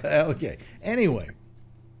 I'm sorry. Okay. Anyway,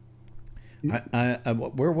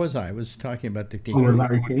 where was I? I was talking about the king. Oh,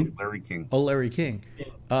 Larry King. Larry King. Oh, Larry King.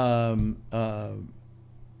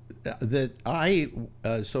 That I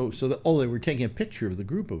they were taking a picture of the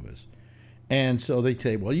group of us, and so they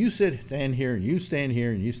say, well, you stand here, and you stand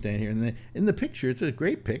here, and you stand here, and in the picture, it's a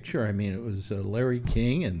great picture. I mean, it was Larry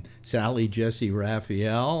King and Sally Jesse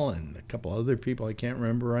Raphael and a couple other people I can't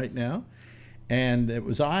remember right now, and it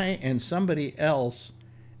was I and somebody else,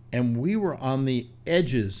 and we were on the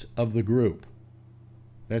edges of the group.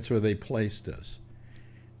 That's where they placed us.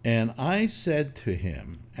 And I said to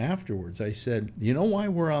him afterwards, I said, you know why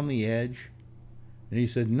we're on the edge? And he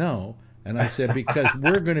said, no. And I said, because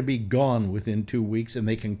we're going to be gone within 2 weeks and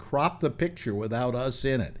they can crop the picture without us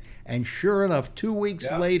in it. And sure enough, 2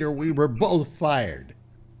 weeks later, we were both fired.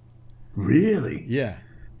 Really? Yeah.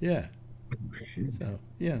 So,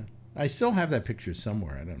 yeah. I still have that picture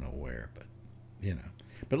somewhere. I don't know where, but,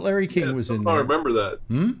 But Larry King was in there. I remember that.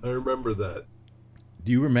 I remember that.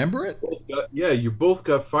 Do you remember it? You both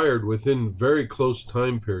got fired within very close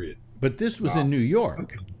time period. But this was in New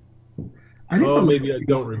York. Maybe I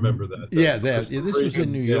don't remember that. This was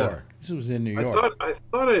in New York. This was in New York. I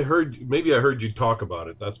thought I heard you talk about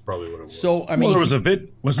it. That's probably what it was. So I mean, there was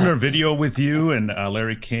wasn't there a video with you and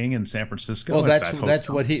Larry King in San Francisco? Oh, that's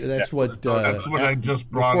what I just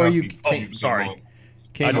brought before up. you came. Sorry.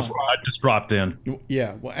 I just dropped in.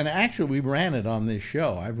 Yeah, well, and actually, we ran it on this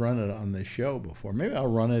show. I've run it on this show before. Maybe I'll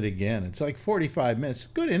run it again. It's like 45 minutes.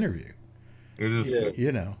 Good interview. It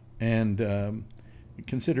is. And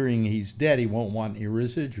considering he's dead, he won't want any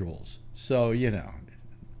residuals. So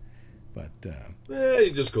but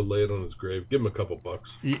you just go lay it on his grave. Give him a couple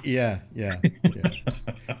bucks. Yeah.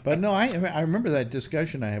 But no, I remember that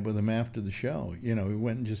discussion I had with him after the show. We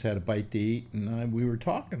went and just had a bite to eat, and we were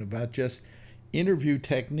talking about just interview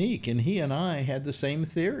technique, and he and I had the same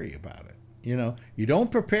theory about it. You don't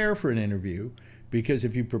prepare for an interview because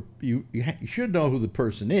if you should know who the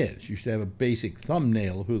person is. You should have a basic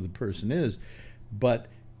thumbnail of who the person is. But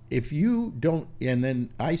if you don't, and then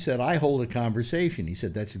I said, I hold a conversation. He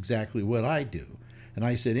said, that's exactly what I do. And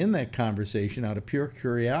I said, in that conversation, out of pure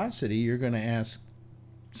curiosity, you're going to ask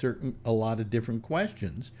a lot of different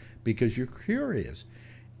questions because you're curious.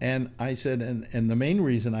 And I said, and the main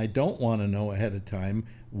reason I don't want to know ahead of time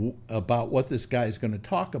about what this guy is going to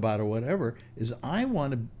talk about or whatever is I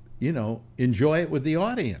want to, enjoy it with the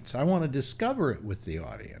audience. I want to discover it with the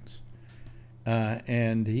audience.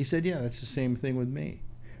 And he said, yeah, that's the same thing with me.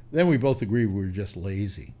 Then we both agreed we were just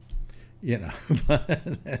lazy, but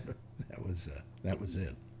that was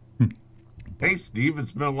it. Hey, Steve,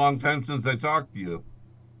 it's been a long time since I talked to you.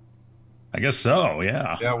 I guess so,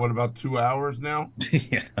 yeah. Yeah, what, about 2 hours now?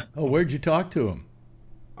 Yeah. Oh, where'd you talk to him?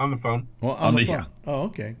 On the phone. Well, on the phone. Yeah. Oh,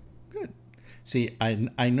 okay. Good. See,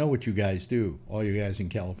 I know what you guys do, all you guys in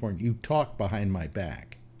California. You talk behind my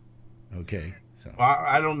back. Okay? So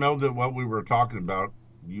I don't know that what we were talking about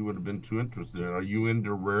you would have been too interested in. Are you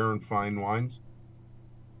into rare and fine wines?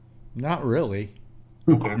 Not really.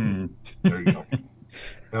 Okay. There you go.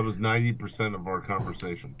 That was 90% of our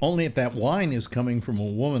conversation. Only if that wine is coming from a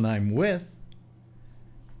woman I'm with.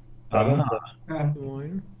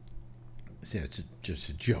 See, it's just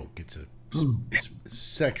a joke. It's a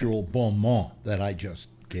sexual bon mot that I just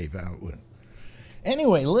gave out with.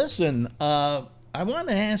 Anyway, listen. I want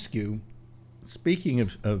to ask you. Speaking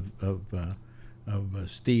of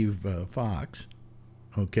Steve Fox,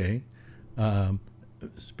 okay.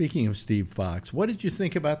 Speaking of Steve Fox, what did you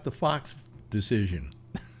think about the Fox decision?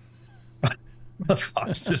 The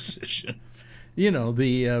Fox decision.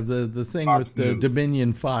 The thing Fox with the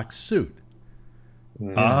Dominion Fox suit.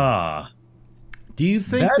 Ah. Do you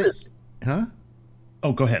think that is... Huh?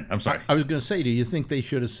 Oh, go ahead. I'm sorry. I was going to say, do you think they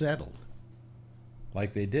should have settled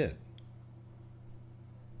like they did?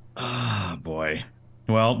 Ah, boy.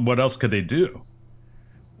 Well, what else could they do?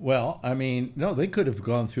 Well, I mean, no, they could have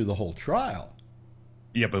gone through the whole trial.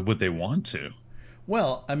 Yeah, but would they want to?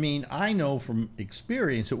 Well, I mean, I know from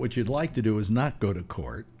experience that what you'd like to do is not go to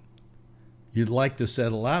court. You'd like to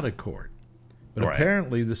settle out of court. But right.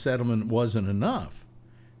 Apparently the settlement wasn't enough.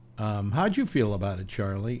 How'd you feel about it,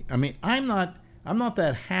 Charlie? I mean, I'm not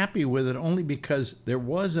that happy with it only because there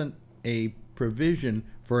wasn't a provision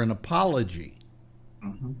for an apology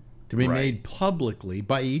to be made publicly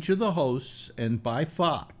by each of the hosts and by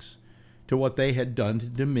Fox to what they had done to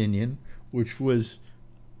Dominion, which was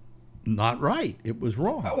not right. It was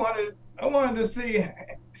wrong. I wanted to see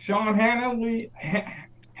Sean Hannity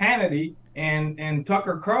and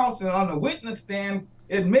Tucker Carlson on the witness stand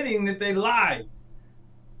admitting that they lied.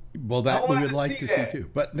 Well, that we would like to see too.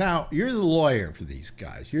 But now you're the lawyer for these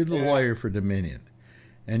guys. You're the lawyer for Dominion,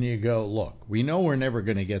 and you go, look, we know we're never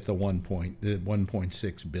going to get the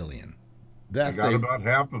 1.6 billion. That got about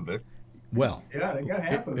half of it. Well, yeah, they got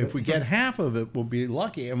half of it. If we get half of it, we'll be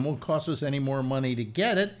lucky, and won't cost us any more money to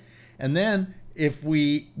get it. And then if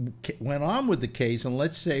we went on with the case, and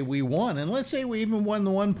let's say we won, and let's say we even won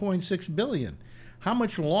the 1.6 billion. How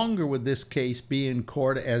much longer would this case be in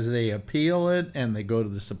court as they appeal it and they go to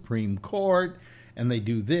the Supreme Court and they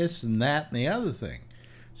do this and that and the other thing?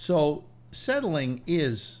 So settling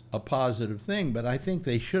is a positive thing, but I think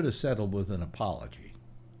they should have settled with an apology.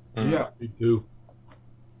 Yeah, me too.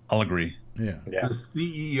 I'll agree. Yeah. The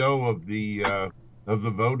CEO of the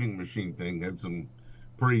voting machine thing had some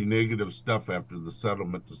pretty negative stuff after the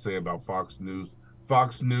settlement to say about Fox News.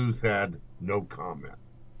 Fox News had no comment.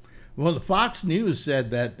 Well, the Fox News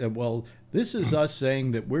said that, this is us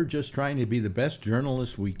saying that we're just trying to be the best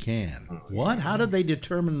journalists we can. What? How did they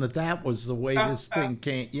determine that that was the way this thing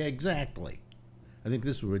came? Yeah, exactly. I think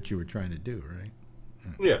this is what you were trying to do, right?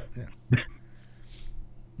 Yeah.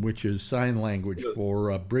 Which is sign language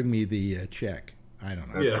for bring me the check. I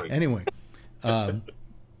don't know. Yeah. Anyway. I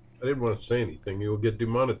didn't want to say anything. You'll get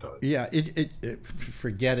demonetized. Yeah,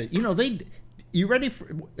 forget it. You know, you ready for?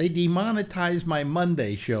 They demonetized my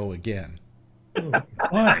Monday show again.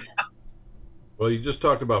 Why? Well, you just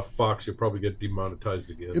talked about Fox. You'll probably get demonetized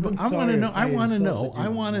again. Yeah, but I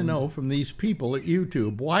want to know from these people at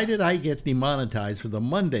YouTube, why did I get demonetized for the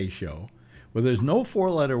Monday show, where there's no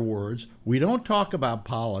four-letter words, we don't talk about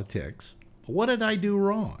politics? What did I do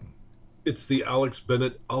wrong? It's the Alex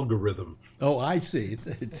Bennett algorithm. Oh, I see.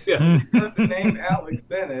 It's the name Alex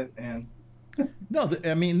Bennett and. No,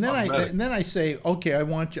 I mean, then I say, okay, I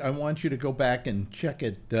want you to go back and check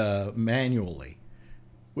it manually,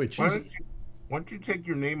 which why don't you take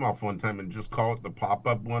your name off one time and just call it the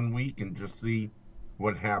pop-up one week and just see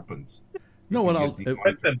what happens? No, what I'll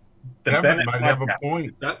Kevin might have a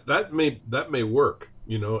point. That may work.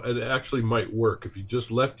 You know, it actually might work if you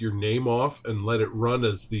just left your name off and let it run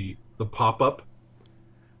as the pop-up.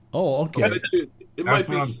 Oh, okay. That's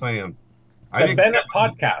what I'm saying. I think Bennett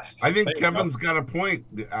podcast. I think Kevin's got a point.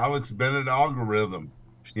 The Alex Bennett algorithm.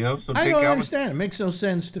 You know, so I don't understand. It makes no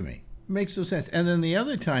sense to me. It makes no sense. And then the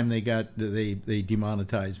other time they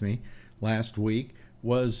demonetized me last week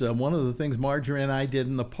was one of the things Marjorie and I did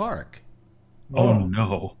in the park. Oh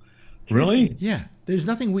no. Really? Yeah. There's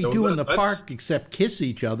nothing we do in the park except kiss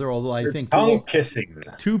each other, although I think tongue kissing.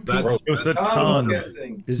 Two people. It was the tongue.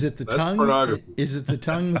 Is it the That's tongue? pornography. Is it the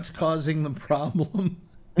tongue that's causing the problem?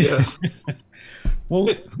 Yes. Well,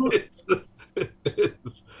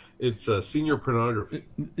 it's senior pornography.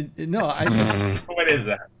 No, What is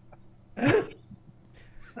that?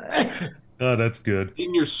 Oh, that's good.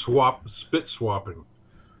 Senior spit swapping.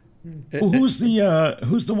 Well, who's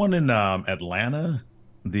the one in Atlanta?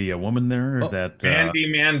 The woman there that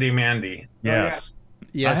Mandy. Yes.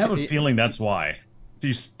 Yes, I have a feeling that's why.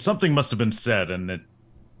 See, something must have been said, and it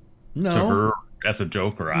no, to her as a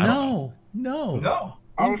joke, or I don't know. No.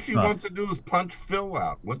 All she wants to do is punch Phil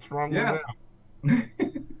out. What's wrong with that?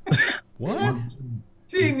 What?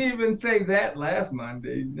 She didn't even say that last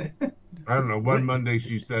Monday. I don't know. One Monday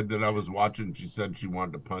she said that I was watching. She said she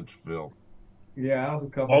wanted to punch Phil. Yeah, that was a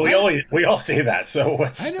couple. Oh, we all say that. So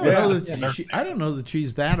what's? I don't know that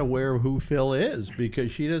she's that aware of who Phil is because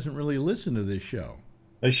she doesn't really listen to this show.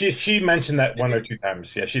 She mentioned that one or two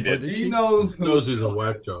times. Yeah, she did. She knows he's a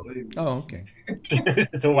whack job. Oh, okay.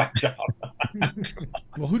 It's a whack job.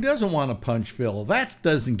 Well, who doesn't want to punch Phil? That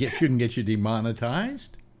shouldn't get you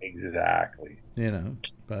demonetized. Exactly. You know,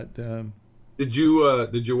 but did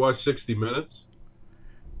you watch 60 Minutes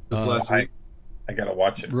this last week? I gotta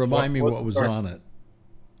watch it. Remind me what was on it.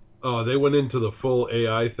 They went into the full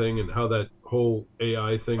AI thing and how that whole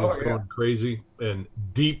AI thing is going crazy and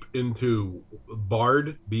deep into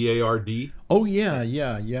Bard, B-A-R-D. Oh yeah.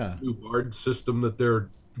 New Bard system that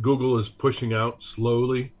Google is pushing out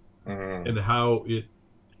slowly, and how it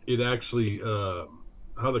actually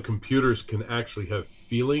how the computers can actually have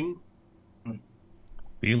feeling.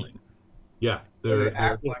 Yeah, they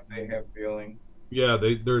act like they have feeling. Yeah,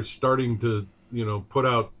 they're starting to put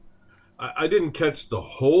out. I didn't catch the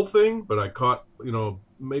whole thing, but I caught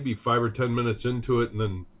maybe 5 or 10 minutes into it, and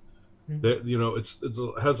then it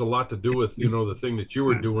has a lot to do with the thing that you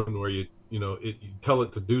were doing, where you tell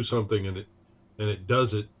it to do something and it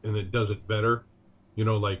does it, and it does it better.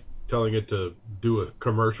 Like telling it to do a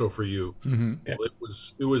commercial for you. Mm-hmm. Well,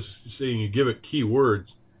 it was saying you give it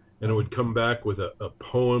keywords, and it would come back with a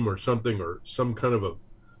poem or something, or some kind of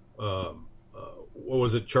a what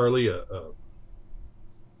was it, Charlie?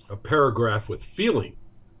 A paragraph with feeling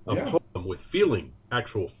a poem with feeling,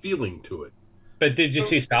 actual feeling to it. But did you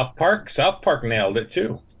see South Park? South Park nailed it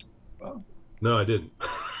too. No, I didn't.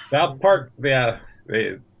 South Park, yeah,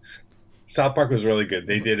 South Park was really good.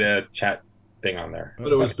 They did a chat thing on there.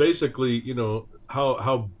 But it was basically, you know,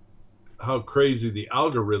 how crazy the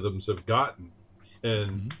algorithms have gotten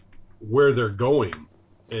and where they're going,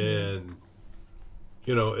 and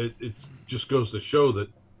you know, it just goes to show that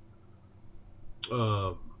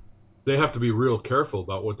they have to be real careful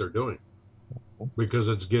about what they're doing, because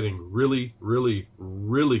it's getting really, really,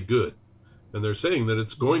 really good. And they're saying that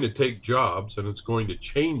it's going to take jobs and it's going to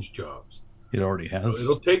change jobs. It already has. So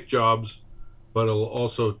it'll take jobs, but it'll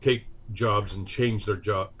also take jobs and change their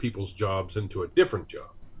people's jobs into a different job.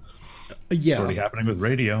 Yeah. It's already happening with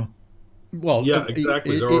radio. Well, yeah,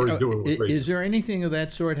 exactly. They're already doing it with radio. Is there anything of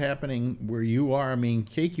that sort happening where you are? I mean,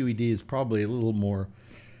 KQED is probably a little more,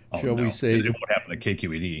 shall we say. It won't happen at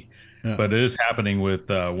KQED. But it is happening with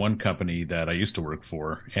one company that I used to work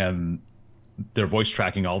for, and they're voice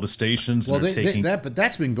tracking all the stations. Well, but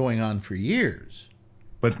that's been going on for years.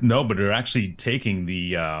 But no, but they're actually taking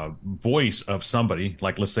the voice of somebody,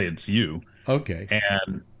 like let's say it's you. Okay.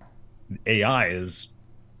 And AI is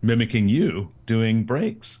mimicking you doing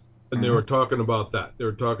breaks. And they were talking about that. They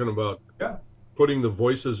were talking about putting the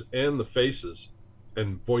voices and the faces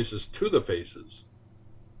and voices to the faces.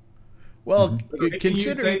 Well, can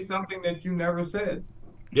you say something that you never said?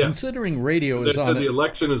 Yeah. Considering radio is on the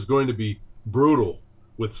election is going to be brutal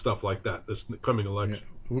with stuff like that, this coming election.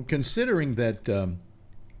 Yeah. Well, considering that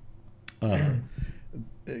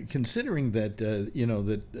you know,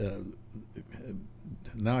 that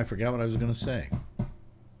now I forgot what I was going to say.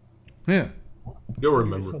 Yeah. You'll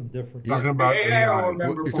remember. Talking about AI.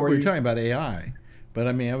 We're talking about AI. But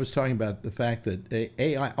I mean, I was talking about the fact that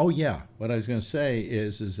AI. Oh yeah, what I was going to say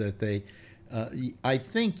is that they. I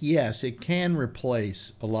think yes, it can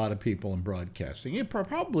replace a lot of people in broadcasting. It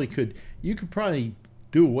probably could. You could probably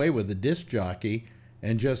do away with the disc jockey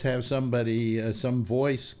and just have somebody, some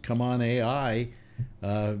voice, come on AI,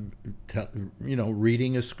 you know,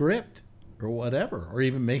 reading a script or whatever, or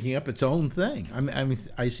even making up its own thing. I mean,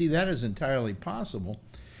 I see that as entirely possible.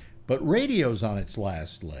 But radio's on its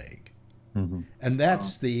last leg. Mm-hmm. And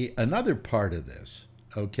that's another part of this,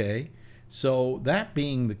 okay? So that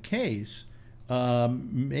being the case,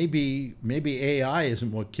 maybe AI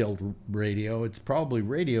isn't what killed radio. It's probably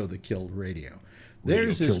radio that killed radio.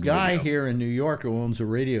 There's this guy here in New York who owns a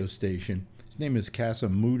radio station. His name is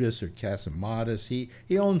Casamudis or Casamadis. He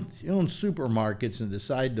owns supermarkets and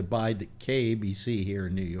decided to buy the KABC here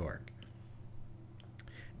in New York.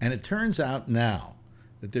 And it turns out now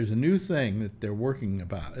that there's a new thing that they're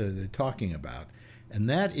talking about, and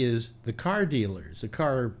that is the car dealers, the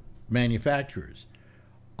car manufacturers,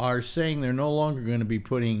 are saying they're no longer going to be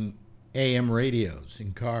putting AM radios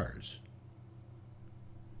in cars.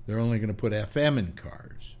 They're only going to put FM in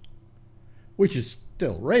cars, which is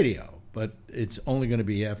still radio, but it's only going to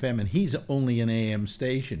be FM, and he's only an AM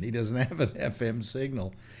station. He doesn't have an FM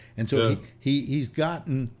signal, and so he's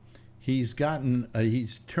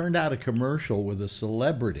turned out a commercial with a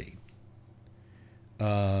celebrity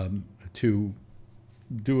to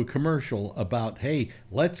do a commercial about, hey,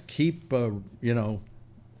 let's keep radio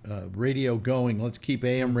going. Let's keep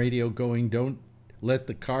AM radio going. Don't let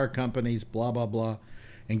the car companies blah blah blah.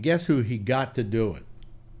 And guess who he got to do it?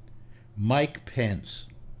 Mike Pence.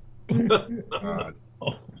 And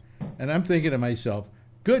I'm thinking to myself,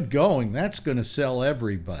 good going. That's going to sell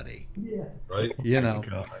everybody. Yeah. Right. You know,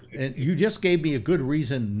 and you just gave me a good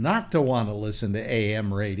reason not to want to listen to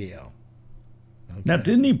AM radio. Okay. Now,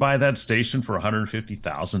 didn't he buy that station for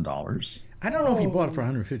 $150,000? I don't know if he bought it for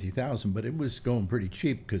 $150,000, but it was going pretty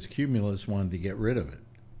cheap because Cumulus wanted to get rid of it.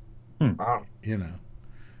 Wow. You know,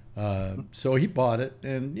 so he bought it,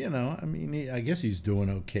 and you know, I mean, I guess he's doing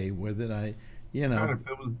okay with it. God,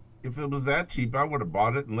 if it was that cheap, I would have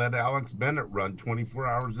bought it and let Alex Bennett run 24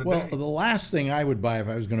 hours a day. Well, the last thing I would buy if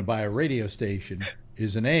I was going to buy a radio station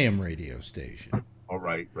is an AM radio station. Oh,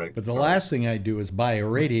 right. But the last thing I do is buy a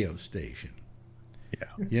radio station.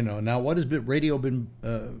 Yeah. You know, now what has radio been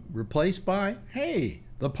replaced by? Hey,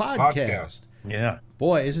 the podcast. Yeah.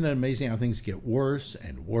 Boy, isn't it amazing how things get worse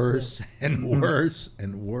and worse and worse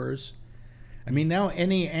and worse? I mean, now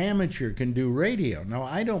any amateur can do radio. Now,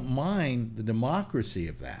 I don't mind the democracy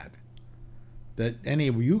of that. That any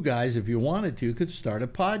of you guys, if you wanted to, could start a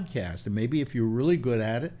podcast. And maybe if you're really good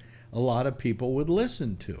at it, a lot of people would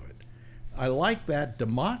listen to it. I like that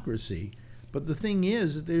democracy. But the thing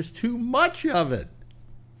is that there's too much of it.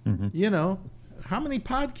 Mm-hmm. You know, how many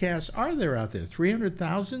podcasts are there out there?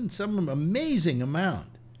 300,000? Some amazing amount.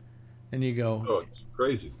 And you go... Oh, it's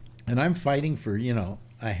crazy. And I'm fighting for, you know,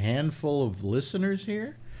 a handful of listeners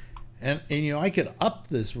here, and you know, I could up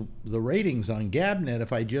the ratings on Gabnet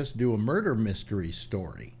if I just do a murder mystery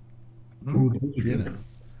story. Ooh, those are You good.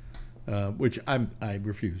 know, which I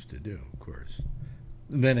refuse to do, of course.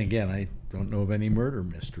 And then again, I don't know of any murder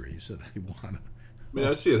mysteries that I want to. I mean,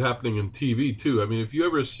 I see it happening in TV too. I mean, if you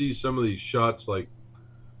ever see some of these shots, like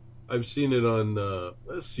I've seen it on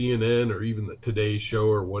CNN or even the Today Show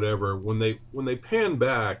or whatever, when they pan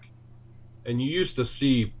back, and you used to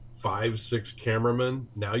see 5, 6 cameramen,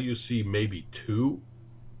 now you see maybe 2,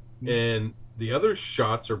 and the other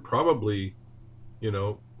shots are probably, you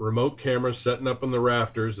know, remote cameras setting up in the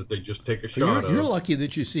rafters that they just take a shot You're of. lucky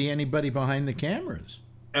that you see anybody behind the cameras.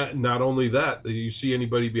 Not only that you see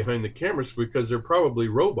anybody behind the cameras, because they're probably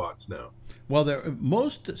robots now. Well,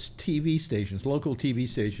 most TV stations, local TV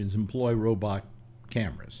stations, employ robot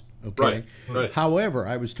cameras. Okay. Right. However,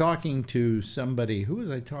 I was talking to somebody. Who was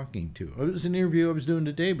I talking to? It was an interview I was doing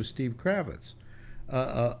today with Steve Kravitz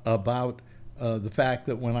about the fact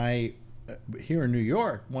that when I here in New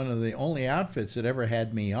York, one of the only outfits that ever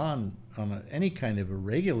had me on any kind of a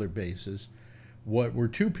regular basis, were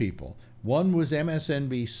 2 people. One was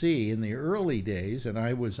MSNBC in the early days, and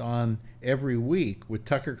I was on every week with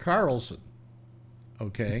Tucker Carlson.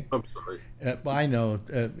 Okay. I'm sorry. I know,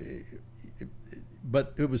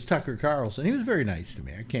 but it was Tucker Carlson. He was very nice to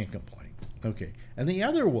me. I can't complain. Okay. And the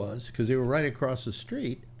other was, because they were right across the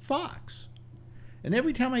street, Fox. And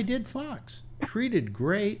every time I did Fox, treated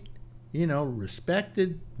great, you know,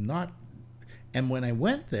 respected, not. And when I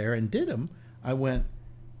went there and did them, I went,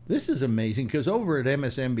 this is amazing, because over at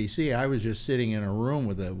MSNBC, I was just sitting in a room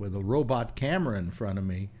with a robot camera in front of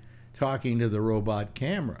me, talking to the robot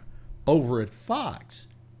camera. Over at Fox,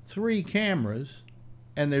 3 cameras,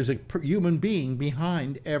 and there's a human being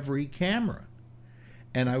behind every camera.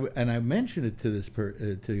 And I mentioned it to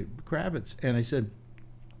to Kravitz, and I said,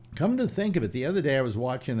 come to think of it, the other day I was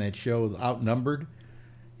watching that show, Outnumbered,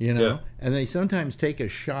 you know, and they sometimes take a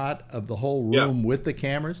shot of the whole room with the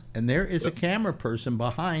cameras, and there is a camera person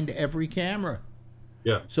behind every camera.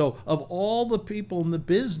 Yeah. So of all the people in the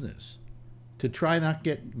business, to try not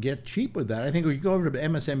get cheap with that, I think if you go over to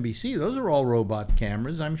MSNBC, those are all robot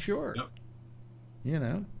cameras, I'm sure. Yep. You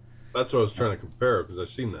know. That's what I was trying to compare, because I've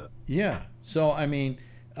seen that. Yeah. So I mean,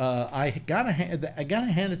 I gotta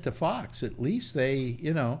hand it to Fox. At least they,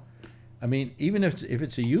 you know, I mean, even if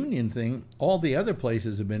it's a union thing, all the other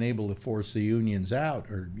places have been able to force the unions out,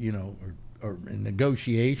 or you know, or in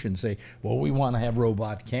negotiations say, well, we want to have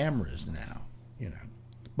robot cameras now, you know.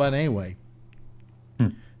 But anyway,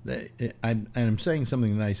 I'm saying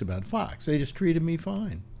something nice about Fox. They just treated me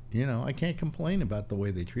fine. You know, I can't complain about the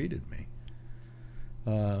way they treated me.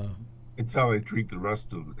 It's how they treat the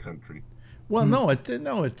rest of the country. Well, no,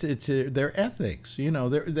 it's their ethics. You know,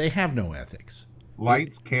 they have no ethics.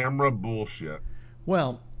 Lights, camera, bullshit.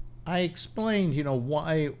 Well, I explained, you know,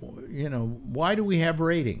 why do we have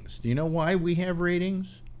ratings? Do you know why we have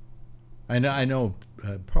ratings? I know,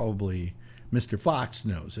 probably Mr. Fox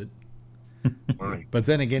knows it. Money. But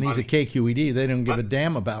then again, he's a KQED. They don't give a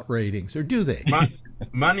damn about ratings, or do they?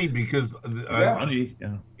 Money, because Money.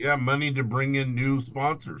 Yeah. yeah, money to bring in new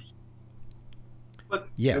sponsors. But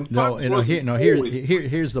Yeah,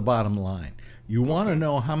 here's the bottom line. You want to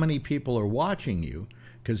know how many people are watching you,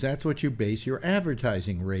 because that's what you base your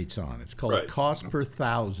advertising rates on. It's called cost per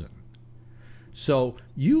thousand. So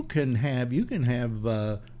you can have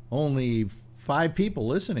only 5 people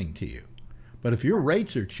listening to you, but if your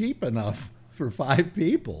rates are cheap enough for 5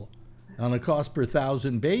 people on a cost per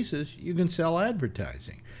thousand basis, you can sell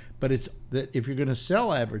advertising. But it's that if you're going to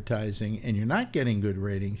sell advertising and you're not getting good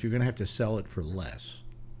ratings, you're going to have to sell it for less.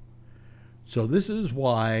 So this is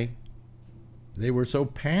why they were so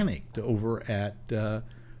panicked over at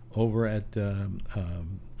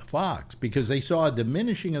Fox, because they saw a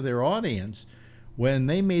diminishing of their audience when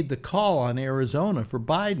they made the call on Arizona for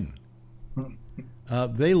Biden.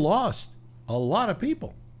 They lost a lot of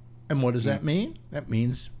people. And what does that mean? That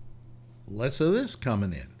means less of this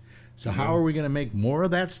coming in. So how are we going to make more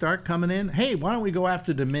of that start coming in? Hey, why don't we go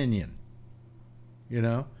after Dominion? You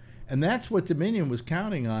know? And that's what Dominion was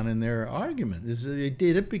counting on in their argument, is that they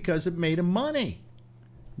did it because it made them money.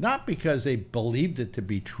 Not because they believed it to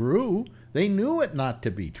be true. They knew it not to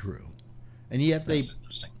be true. And yet they,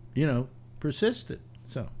 you know, persisted.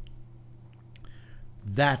 So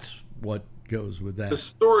that's what goes with that.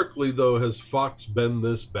 Historically, though, has Fox been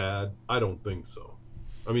this bad? I don't think so.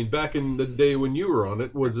 I mean, back in the day when you were on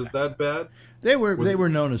it, was it that bad? They were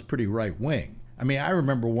known as pretty right wing. I mean, I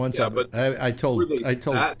remember once I told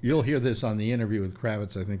you'll hear this on the interview with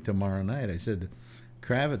Kravitz, I think tomorrow night. I said,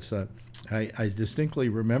 Kravitz, I distinctly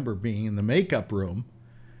remember being in the makeup room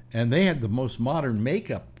and they had the most modern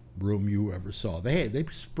makeup room you ever saw. They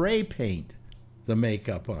spray paint the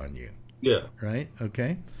makeup on you. Yeah. Right.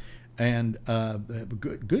 Okay. And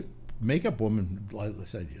good makeup woman, like I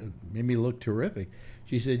said, made me look terrific.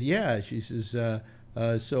 She said, "Yeah." She says,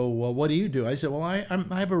 "So what do you do?" I said, "Well, I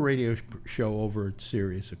have a radio show over at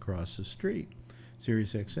Sirius across the street,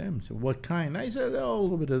 Sirius XM." So what kind? I said, "Oh, a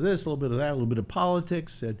little bit of this, a little bit of that, a little bit of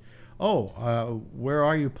politics." Said, "Oh, where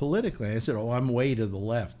are you politically?" I said, "Oh, I'm way to the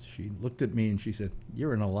left." She looked at me and she said,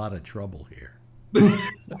 "You're in a lot of trouble here."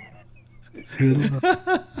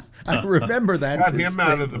 I remember that. Got him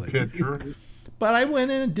out of the picture. But I went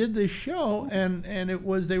in and did this show, and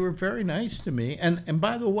they were very nice to me. And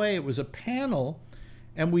by the way, it was a panel,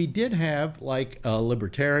 and we did have like a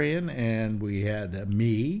libertarian, and we had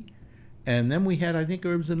me, and then we had, I think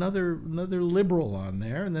there was another liberal on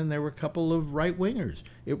there, and then there were a couple of right wingers.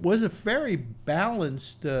 It was a very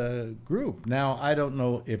balanced group. Now I don't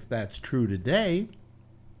know if that's true today.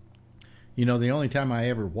 You know, the only time I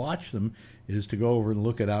ever watch them is to go over and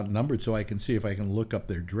look at outnumbered so I can see if I can look up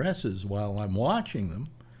their dresses while I'm watching them,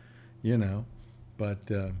 you know.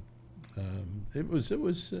 But it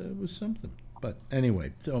was something. But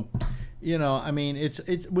anyway, so, you know, I mean,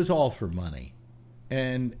 it was all for money,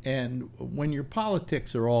 and when your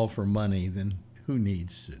politics are all for money, then who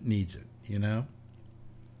needs it, you know?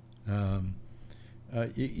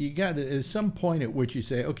 You got to, at some point at which you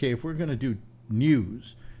say, okay, if we're going to do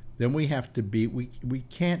news, then we have to be, we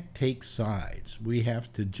can't take sides. We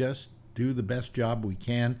have to just do the best job we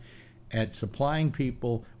can at supplying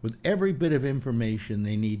people with every bit of information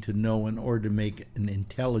they need to know in order to make an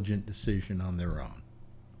intelligent decision on their own.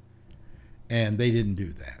 And they didn't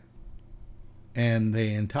do that. And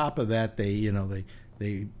they, on top of that, they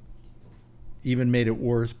even made it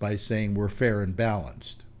worse by saying we're fair and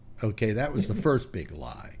balanced. Okay, that was the first big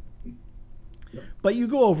lie. But you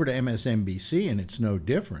go over to MSNBC and it's no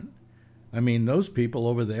different. I mean, those people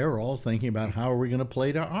over there are all thinking about how are we going to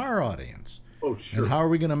play to our audience. Oh, sure. And how are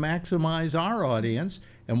we going to maximize our audience?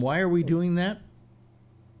 And why are we doing that?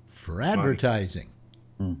 For advertising.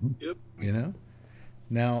 Mm-hmm. Yep. You know?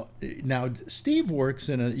 Now Steve works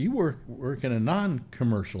in you work in a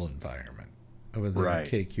non-commercial environment over there at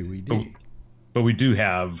KQED. But we do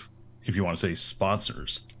have, if you want to say,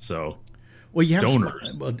 sponsors. So well, you have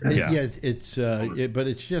donors. Yeah, it's but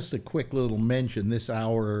it's just a quick little mention. This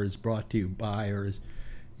hour is brought to you by, or is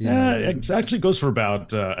it actually goes for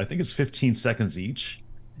about I think it's 15 seconds each.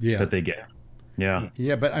 Yeah, that they get. Yeah,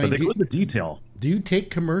 yeah, but I mean, they go into detail. Do you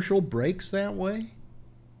take commercial breaks that way?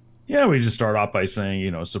 Yeah, we just start off by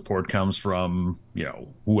saying, support comes from,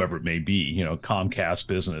 whoever it may be, Comcast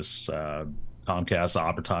business, Comcast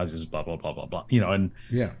advertises, blah, blah, blah, blah, blah, and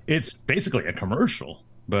it's basically a commercial.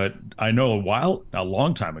 But I know a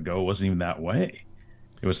long time ago, it wasn't even that way.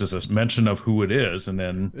 It was just a mention of who it is, and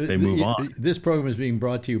then they move on. This program is being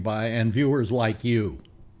brought to you by and viewers like you.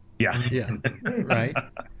 Yeah. Yeah. Right.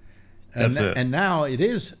 That's it. And now it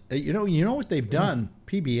is, you know what they've done,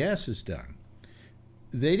 PBS has done.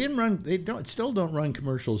 They still don't run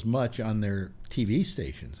commercials much on their TV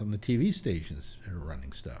stations, on the TV stations that are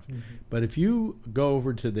running stuff. Mm-hmm. But if you go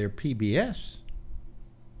over to their PBS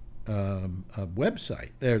website,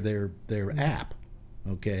 their app,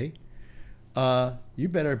 okay, you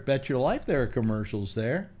better bet your life there are commercials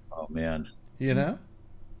there. Oh man, they're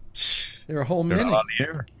a whole minute on the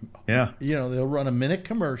air. Yeah, they'll run a minute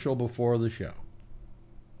commercial before the show.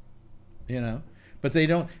 But they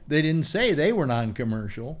didn't say they were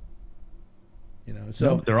non-commercial.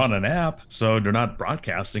 So no, they're on an app, so they're not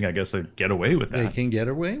broadcasting. I guess they get away with that. They can get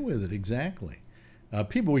away with it, exactly.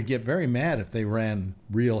 People would get very mad if they ran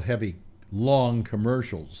real heavy, long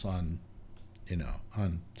commercials on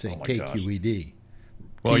say KQED.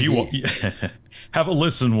 Well, you have a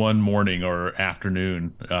listen one morning or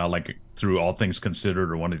afternoon, like through All Things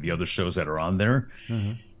Considered or one of the other shows that are on there.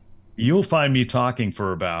 Mm-hmm. You'll find me talking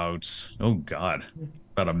for about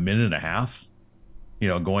a minute and a half,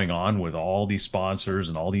 going on with all these sponsors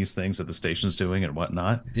and all these things that the station's doing and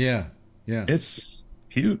whatnot. Yeah. It's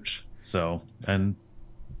huge. So, and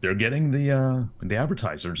they're getting the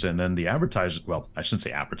advertisers, and then the advertisers, well, I shouldn't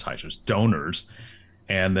say advertisers, donors,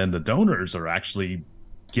 and then the donors are actually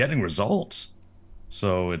getting results.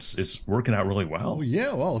 So it's working out really well. Oh,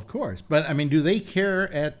 yeah, well, of course. But I mean, do they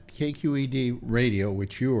care at KQED Radio,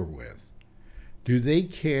 which you were with? Do they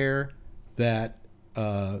care that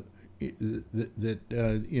what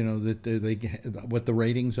the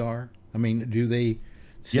ratings are? I mean, do they?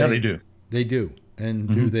 Yeah, they do. They do. And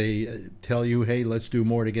do they tell you, hey, let's do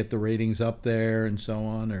more to get the ratings up there and so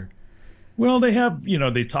on? Or Well, they have,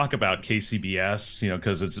 they talk about KCBS,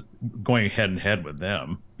 because it's going head and head with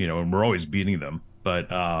them, and we're always beating them.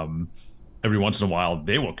 But every once in a while,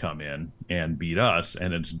 they will come in and beat us,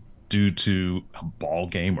 and it's due to a ball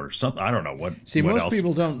game or something. I don't know what. See, what most else.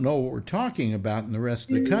 people don't know what we're talking about in the rest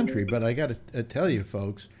of the country, but I got to tell you,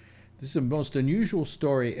 folks, this is the most unusual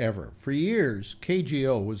story ever. For years,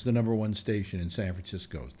 KGO was the #1 station in San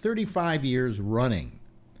Francisco, 35 years running.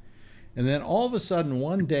 And then all of a sudden,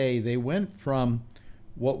 one day, they went from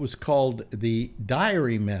what was called the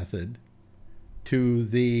diary method to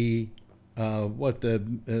the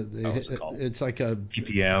it's like a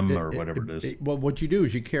PPM or whatever it is. Well, what you do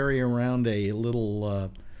is you carry around a little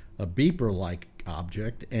a beeper-like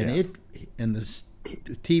object, and the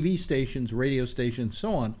TV stations, radio stations,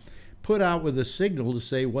 so on, put out with a signal to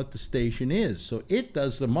say what the station is. So it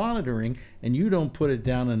does the monitoring, and you don't put it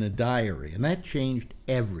down in a diary, and that changed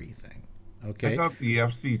everything. Okay. I thought the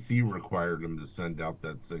FCC required them to send out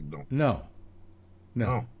that signal. No.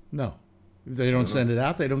 If they don't send it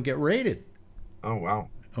out, they don't get rated. Oh wow.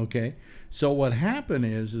 Okay. So what happened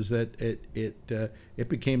is that it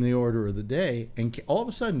became the order of the day, and all of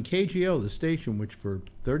a sudden KGO, the station which for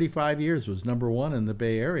 35 years was #1 in the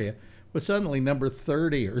Bay Area, was suddenly number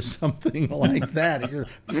 30 or something like that.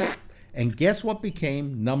 And guess what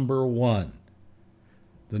became #1?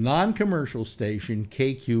 The non-commercial station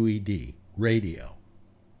KQED radio.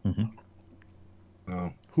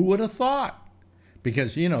 Oh. Who would have thought?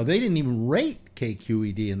 Because, they didn't even rate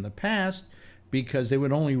KQED in the past because they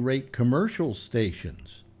would only rate commercial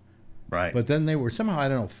stations. Right. But then they were somehow, I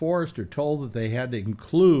don't know, forced or told that they had to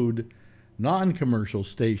include non-commercial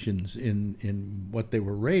stations in what they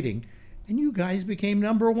were rating, and you guys became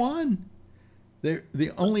 #1.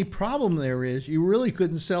 The only problem there is you really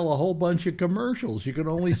couldn't sell a whole bunch of commercials. You could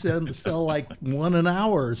only sell like one an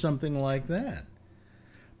hour or something like that.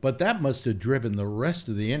 But that must have driven the rest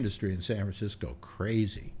of the industry in San Francisco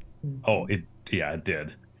crazy. Oh, it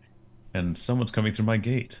did. And someone's coming through my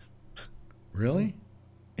gate. Really?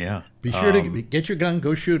 Yeah. Be sure to get your gun,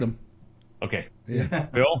 go shoot him. Okay. Yeah.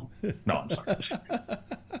 Bill? No, I'm sorry.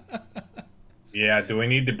 Yeah, do we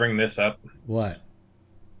need to bring this up? What?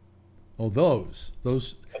 Oh, those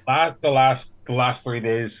The last 3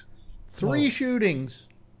 days. three shootings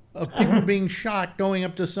of people being shot going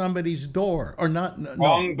up to somebody's door, or not?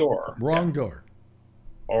 Wrong door. Wrong door.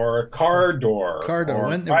 Or a car door. Car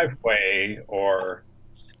door. Or driveway. Or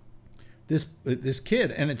this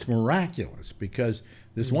kid, and it's miraculous because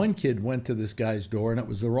this one kid went to this guy's door and it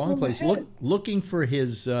was the wrong place, looking for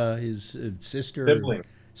his sister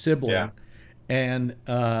sibling, Yeah. and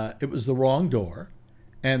it was the wrong door,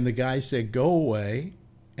 and the guy said go away,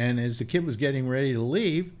 and as the kid was getting ready to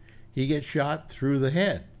leave, he gets shot through the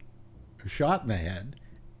head, shot in the head,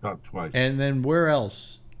 Not twice. and then where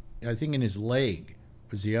else? I think in his leg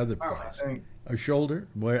was the other place, a shoulder,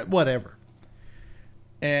 whatever.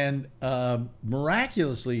 And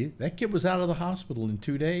miraculously, that kid was out of the hospital in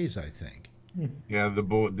 2 days, I think. Yeah, the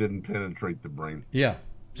bullet didn't penetrate the brain. Yeah.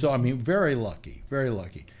 So, I mean, very lucky, very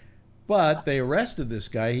lucky. But they arrested this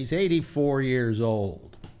guy. He's 84 years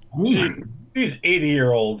old. These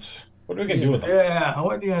 80-year-olds. What are we gonna do with them? Yeah,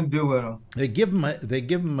 what are you gonna do with them? They give him life. Give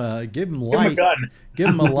him a gun. Give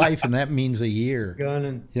him a life, and that means a year. Gun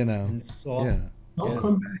and And salt. yeah. I'll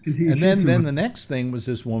come back and And then the next thing was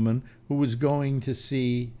this woman who was going to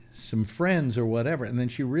see some friends or whatever, and then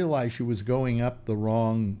she realized she was going up the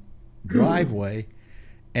wrong driveway,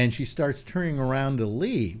 and she starts turning around to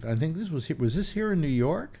leave. I think this was this here in New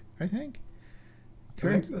York? I think. I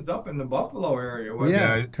think it was up in the Buffalo area. Wasn't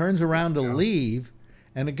Yeah, it? turns around to leave,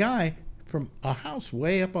 and a guy from a house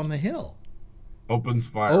way up on the hill Opens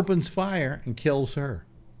fire. opens fire and kills her.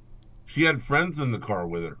 She had friends in the car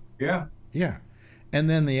with her. Yeah. Yeah. And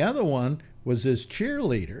then the other one was this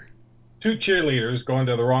cheerleader 2 cheerleaders going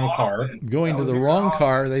to the wrong car. going That to was the your wrong car.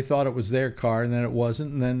 car. They thought it was their car, and then it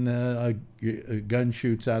wasn't. And then a gun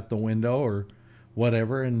shoots out the window or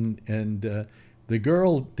whatever, and the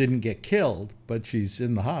girl didn't get killed, but she's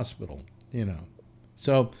in the hospital.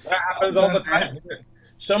 So That happens all the time.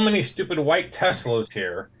 So many stupid white Teslas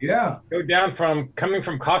here. Yeah. Go down coming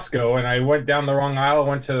from Costco, and I went down the wrong aisle,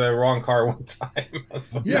 went to the wrong car one time.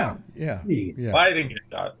 yeah. Why I didn't get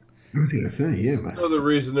shot? I was gonna say, yeah, man. Another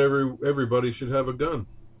reason everybody should have a gun.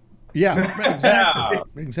 Yeah,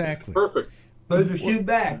 exactly. Exactly. Perfect. So to shoot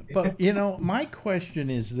back. But, my question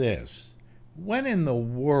is this. When in the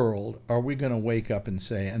world are we going to wake up and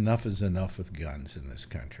say enough is enough with guns in this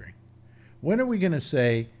country? When are we going to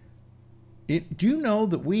say, do you know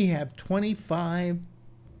that we have 25,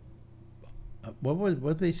 what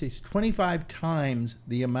did they say, 25 times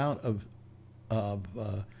the amount of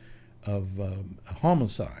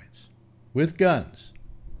homicides with guns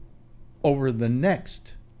over the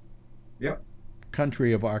next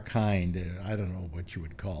country of our kind. I don't know what you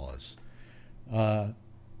would call us.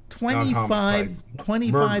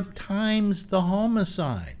 25 times the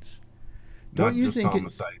homicides. Don't you think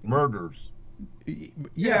homicide, murders?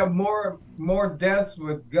 Yeah, more deaths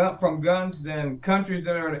with from guns than countries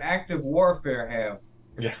that are in active warfare have.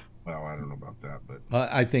 Yeah. Well, I don't know about that, but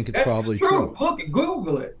I think it's probably true. Look,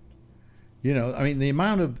 Google it. You know, I mean, the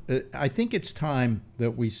amount of I think it's time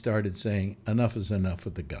that we started saying enough is enough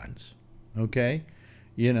with the guns. Okay,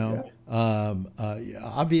 you know,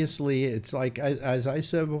 obviously, it's like as I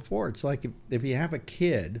said before, it's like if you have a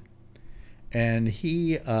kid and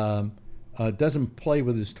he doesn't play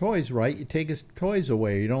with his toys right, you take his toys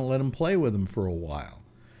away. You don't let him play with them for a while.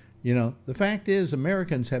 You know, the fact is,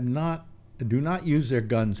 Americans do not use their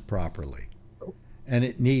guns properly, and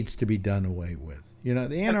it needs to be done away with. You know,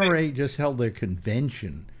 the NRA just held their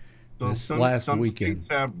convention last weekend. Some states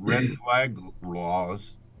have red flag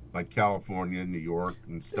laws, like California, New York,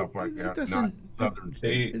 and stuff like that. Not southern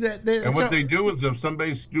states. And what they do is, if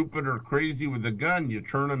somebody's stupid or crazy with a gun, you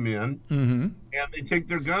turn them in, and they take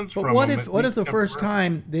their guns from them. But what if the first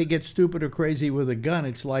time they get stupid or crazy with a gun,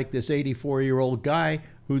 it's like this 84-year-old guy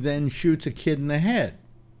who then shoots a kid in the head?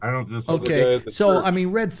 I don't just okay. So I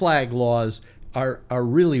mean, red flag laws are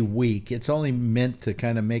really weak. It's only meant to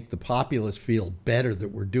kind of make the populace feel better that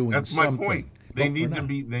we're doing something. That's my point. They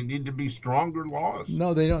need to be stronger laws.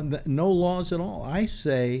 No, they don't. No laws at all. I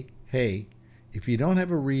say, hey, if you don't have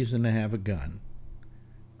a reason to have a gun,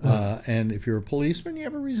 and if you're a policeman, you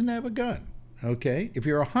have a reason to have a gun. Okay. If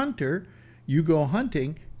you're a hunter, you go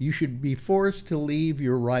hunting. You should be forced to leave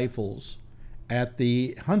your rifles at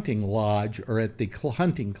the hunting lodge or at the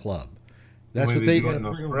hunting club. That's what they do in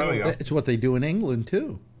Australia. It's what they do in England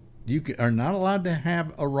too. You are not allowed to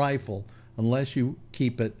have a rifle unless you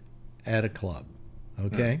keep it at a club.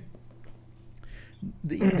 Okay.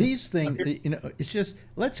 These things, you know, it's just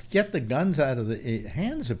let's get the guns out of the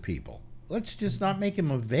hands of people. Let's just not make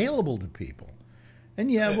them available to people.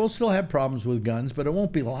 And yeah, we'll still have problems with guns, but it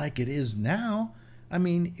won't be like it is now. I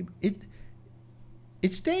mean,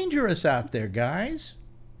 it's dangerous out there, guys.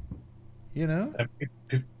 You know.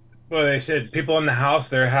 Well, they said people in the house,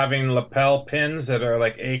 they're having lapel pins that are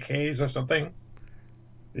like AKs or something.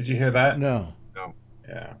 Did you hear that? No.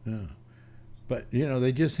 Yeah. No. But, you know,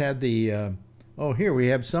 they just had the, oh, here, we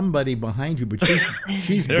have somebody behind you, but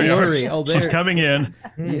she's blurry. Oh, there. She's coming in.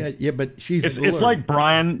 Yeah, but she's blurry. It's like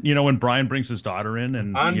Brian, you know, when Brian brings his daughter in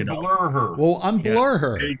and, you know. Unblur her. Well, unblur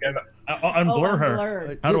her. Unblur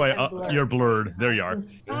her. How do I? You're blurred. There you are.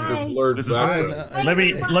 Blurred. Let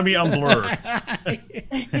me unblur.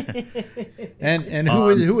 And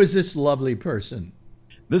who is this lovely person?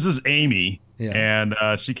 This is Amy, and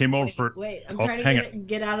she came over for. Wait, I'm trying to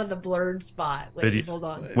get out of the blurred spot. Wait, hold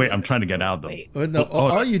on. Wait, I'm trying to get out though. No,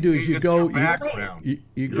 all you do is you go.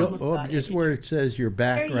 You go just where it says your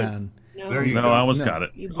background. There you go. I almost got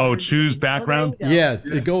it. Oh, choose background. Yeah,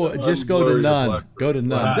 just go to none. Go to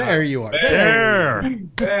none. There you are. There.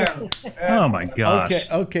 Oh my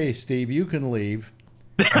gosh. Okay, Steve, you can leave.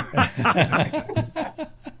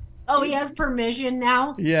 Oh, he has permission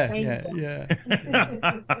now. Yeah.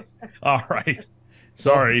 All right.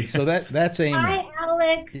 Sorry. So that's Amy. Hi,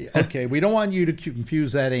 Alex. Okay, we don't want you to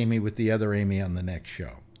confuse that Amy with the other Amy on the next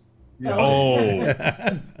show. Oh,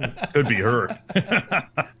 could be her.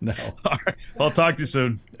 No. All right. I'll talk to you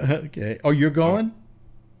soon. Okay. Oh, you're going?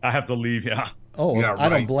 I have to leave. Yeah. Oh, yeah, I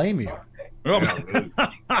don't blame you.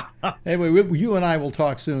 Anyway, you and I will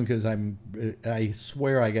talk soon because I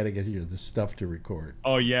swear I got to get you the stuff to record.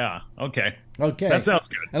 Oh yeah. Okay. That sounds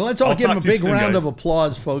good. And let's all give him a big round of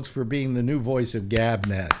applause, folks, for being the new voice of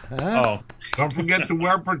GabNet. Huh? Oh, don't forget to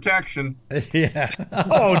wear protection. Yeah.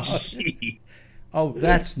 Oh gee. Oh,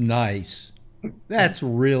 that's nice. That's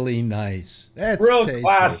really nice. That's real tasteful.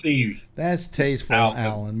 classy. That's tasteful,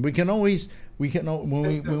 Alan. We can always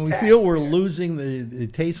when we feel we're losing the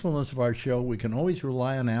tastefulness of our show, we can always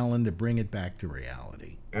rely on Alan to bring it back to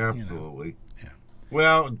reality. Absolutely. You know? Yeah.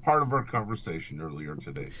 Well, part of our conversation earlier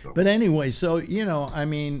today. So. But anyway, so you know, I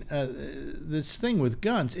mean, this thing with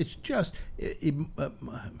guns, it's just.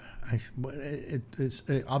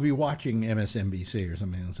 I'll be watching MSNBC or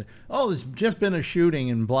something and say, "Oh, there's just been a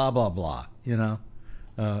shooting and blah blah blah." You know,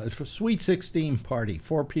 it's for Sweet 16 party,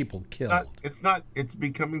 4 people killed. It's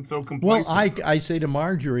becoming so complacent. Well, I say to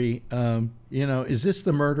Marjorie, you know, is this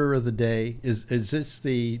the murder of the day? Is this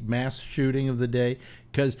the mass shooting of the day?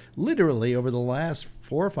 Because literally over the last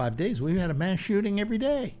 4 or 5 days, we've had a mass shooting every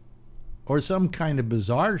day, or some kind of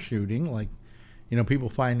bizarre shooting, like, you know, people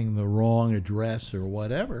finding the wrong address or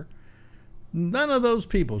whatever. None of those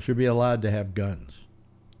people should be allowed to have guns.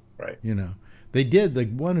 Right. You know, they did. The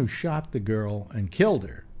one who shot the girl and killed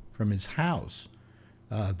her from his house,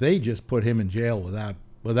 they just put him in jail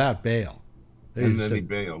without bail. And then he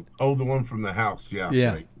bailed. Oh, the one from the house. Yeah.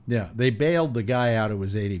 Yeah. Right. Yeah. They bailed the guy out who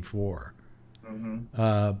was 84.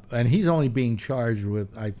 Mm-hmm. And he's only being charged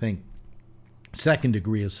with, I think,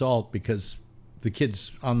 second-degree assault because the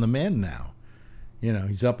kid's on the mend now. You know,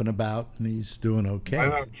 he's up and about and he's doing okay. Why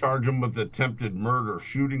not charge him with attempted murder,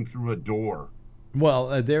 shooting through a door?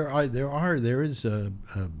 Well, there is a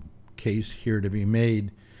case here to be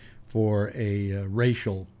made for a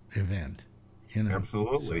racial event. You know,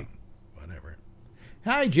 Absolutely. So, whatever.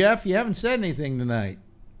 Hi, Jeff. You haven't said anything tonight.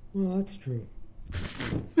 Well, that's true.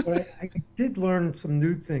 But I did learn some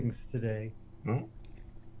new things today. Hmm?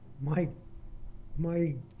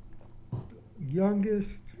 My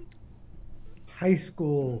youngest high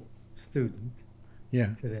school student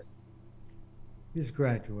today is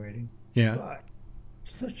graduating. Yeah.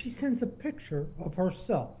 So she sends a picture of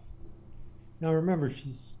herself. Now remember,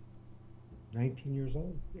 she's 19 years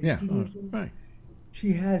old. 18 years old. Right.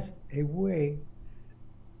 She has a way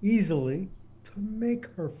easily to make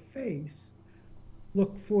her face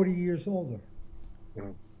look 40 years older.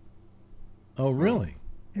 Oh, really?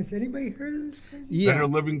 Has anybody heard of this? Yeah. They're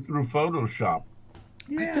living through Photoshop.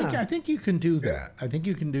 Yeah. I think you can do that. I think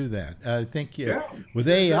you can do that. I think with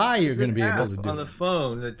AI you're going to be able to do on the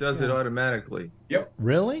phone that does it automatically. Yep.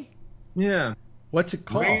 Really? Yeah. What's it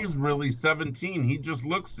called? Ray's really 17. He just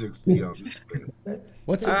looks 60.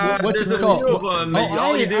 What's there's it a call? few of them that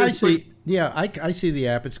all you do I is see. Yeah, I see the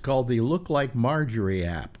app. It's called the Look Like Marjorie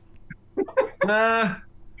app. Turn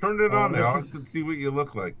it on now. I can see what you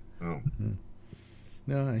look like. Oh.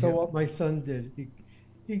 No. So what my son did,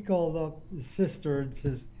 he called up his sister and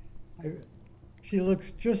says, "She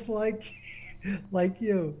looks just like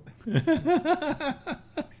you."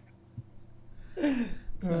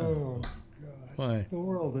 Oh God! Why? The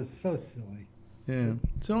world is so silly. Yeah.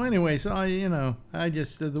 So anyway, I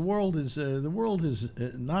just the world is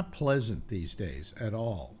not pleasant these days at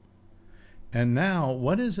all. And now,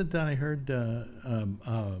 what is it that I heard?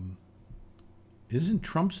 Isn't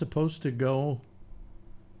Trump supposed to go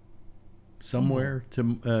somewhere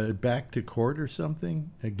to back to court or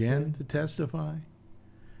something again to testify?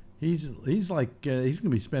 He's like he's going to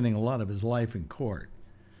be spending a lot of his life in court.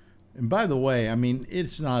 And by the way, I mean,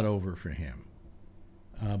 it's not over for him.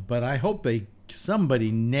 But I hope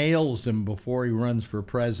somebody nails him before he runs for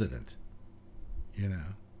president. You know.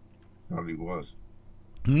 Thought he was.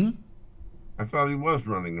 I thought he was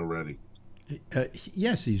running already.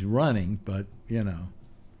 Yes, he's running, but do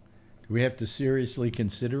we have to seriously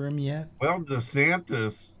consider him yet? Well,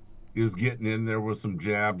 DeSantis is getting in there with some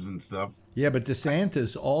jabs and stuff. Yeah, but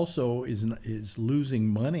DeSantis also is losing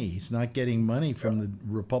money. He's not getting money from the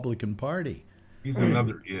Republican Party. He's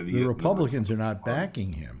another idiot. The Republicans are not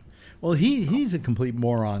backing him. Well, he's a complete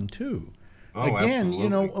moron too. Oh, again,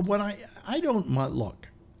 absolutely. when I don't look,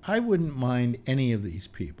 I wouldn't mind any of these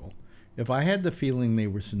people if I had the feeling they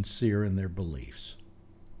were sincere in their beliefs.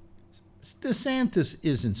 DeSantis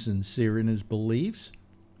isn't sincere in his beliefs.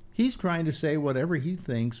 He's trying to say whatever he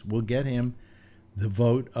thinks will get him the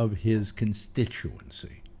vote of his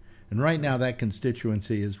constituency. And right now that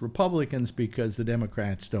constituency is Republicans because the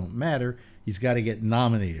Democrats don't matter. He's got to get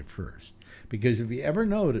nominated first. Because if you ever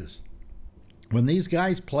notice, when these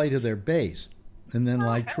guys play to their base, and then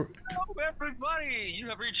Hello, everybody! You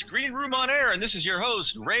have reached Green Room on Air, and this is your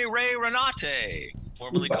host, Ray Renate,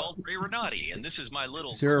 formerly called Ray Renati, and this is my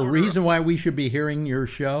little... Is there a reason why we should be hearing your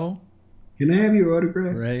show? Can I have your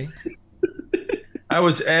autograph? Ray? I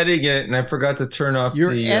was editing it, and I forgot to turn off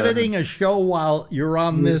You're editing a show while you're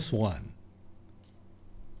on this one.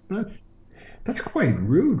 That's quite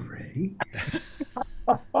rude, Ray.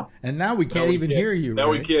 And now we can't even hear you. Now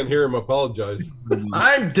Ray. we can't hear him apologize.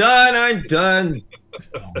 I'm done.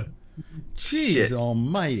 Jeez Shit.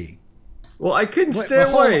 almighty. Well, I couldn't stay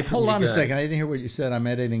away from Hold you on guys. a second. I didn't hear what you said. I'm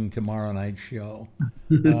editing tomorrow night's show.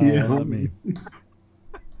 Yeah. Let me...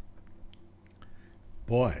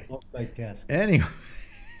 Boy. Multitasking. Anyway.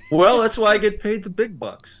 Well, that's why I get paid the big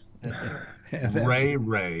bucks.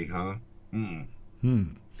 Ray, huh?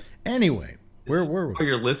 Anyway, where were we? Oh,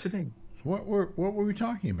 you're listening? What were we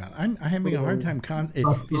talking about? I'm having a hard time.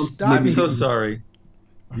 I'm so sorry.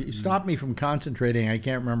 You stopped me from concentrating. I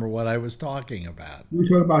can't remember what I was talking about. We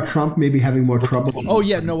talk about Trump maybe having more trouble. Oh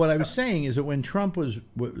yeah, no. What I was saying is that when Trump was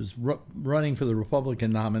running for the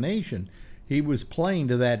Republican nomination, he was playing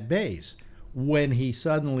to that base. When he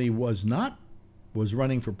suddenly was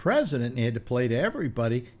running for president and he had to play to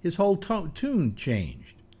everybody, his whole tune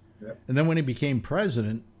changed. Yep. And then when he became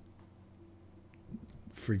president,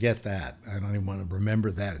 forget that. I don't even want to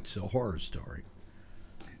remember that. It's a horror story.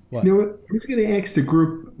 What? You know what? I was going to ask the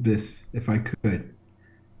group this, if I could,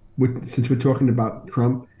 since we're talking about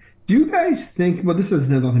Trump. Do you guys think, well, this has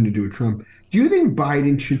nothing to do with Trump. Do you think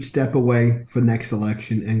Biden should step away for next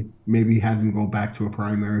election and maybe have him go back to a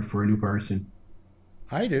primary for a new person?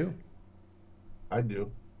 I do. I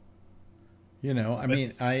do. You know, I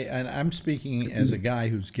mean, I'm speaking as a guy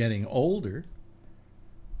who's getting older.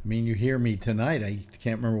 I mean, you hear me tonight. I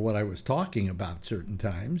can't remember what I was talking about certain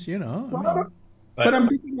times, you know. But I'm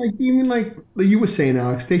thinking, like, even like you were saying,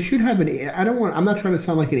 Alex, they should have I'm not trying to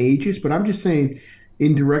sound like an ageist, but I'm just saying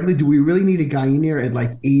indirectly, do we really need a guy in there at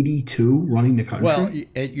like 82 running the country? Well,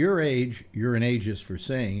 at your age, you're an ageist for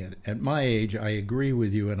saying it. At my age, I agree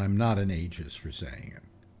with you, and I'm not an ageist for saying it.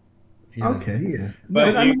 You know? Okay, yeah.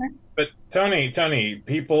 But Tony,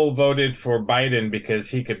 people voted for Biden because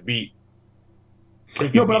he could beat.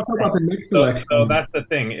 No, but I'm talking about the next election. So that's the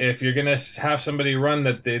thing. If you're going to have somebody run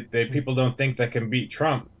that people don't think that can beat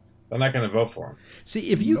Trump, they're not going to vote for him.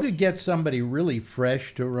 See, if you could get somebody really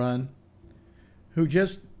fresh to run, who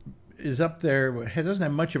just is up there, doesn't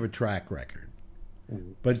have much of a track record,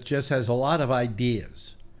 but just has a lot of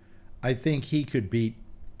ideas, I think he could beat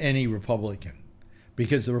any Republican.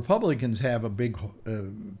 Because the Republicans have a big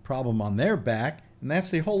problem on their back, and that's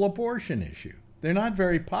the whole abortion issue. They're not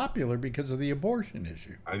very popular because of the abortion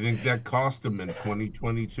issue. I think that cost them in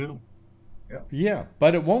 2022. Yeah,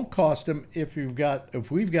 but it won't cost them if we've got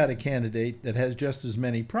a candidate that has just as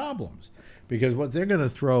many problems. Because what they're going to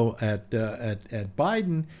throw at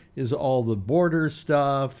Biden is all the border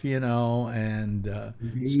stuff, you know, and the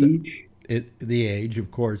age, of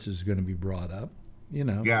course, is going to be brought up. You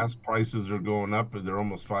know, gas prices are going up, and they're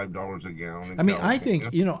almost $5 a gallon. I mean, I think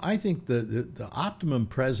the optimum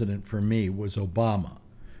president for me was Obama,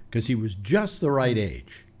 because he was just the right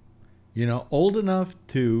age, you know, old enough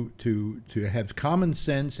to have common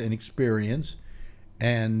sense and experience,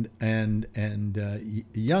 and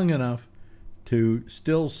young enough to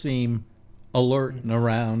still seem alert and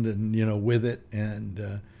around and, you know, with it,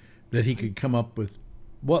 and that he could come up with.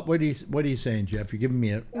 What are you saying, Jeff? You're giving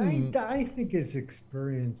me a. I think his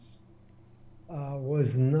experience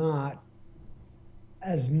was not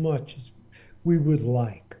as much as we would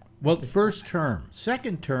like. Well, first term,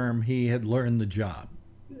 second term, he had learned the job.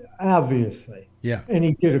 Obviously, yeah, and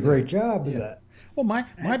he did a great job of that. Well, my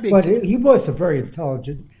big. But he was a very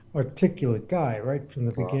intelligent, articulate guy right from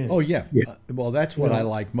the beginning. Oh yeah. Well, that's what I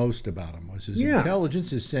like most about him was his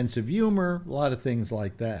intelligence, his sense of humor, a lot of things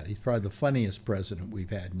like that. He's probably the funniest president we've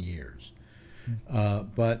had in years.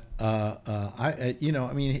 It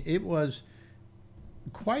was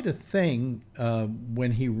quite a thing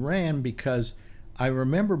when he ran, because I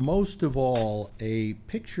remember most of all a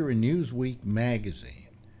picture in Newsweek magazine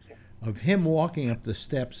of him walking up the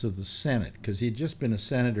steps of the Senate, because he had just been a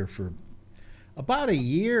senator for about a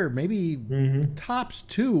year, maybe tops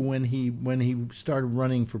two, when he started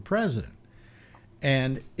running for president.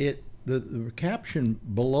 And the caption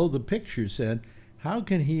below the picture said, "How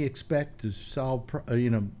can he expect to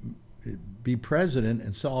be president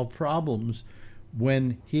and solve problems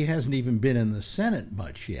when he hasn't even been in the Senate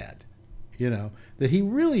much yet?" You know, that he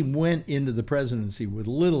really went into the presidency with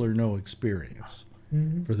little or no experience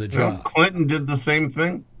for the job. Clinton did the same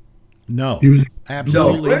thing. No,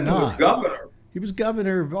 absolutely not. Was governor. He was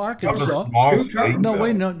governor of Arkansas.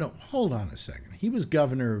 No. Hold on a second. He was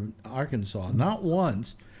governor of Arkansas not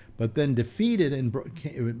once, but then defeated and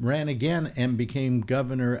ran again and became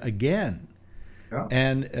governor again. Yeah.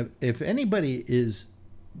 And if anybody is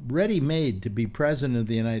ready-made to be president of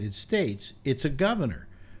the United States, it's a governor.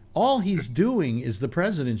 All he's doing is the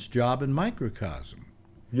president's job in microcosm.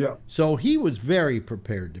 Yeah. So he was very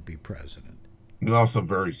prepared to be president. He's also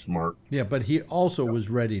very smart. Yeah, but he also was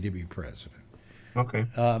ready to be president. Okay.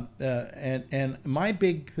 And my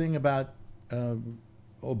big thing about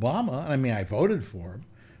Obama, I mean, I voted for him,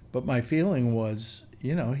 but my feeling was,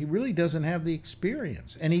 you know, he really doesn't have the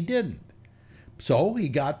experience, and he didn't. So he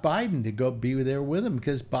got Biden to go be there with him,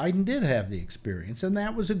 because Biden did have the experience, and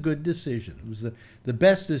that was a good decision. It was the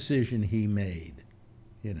best decision he made,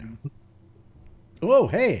 you know. Oh,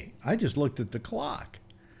 hey, I just looked at the clock.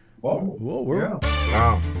 Whoa,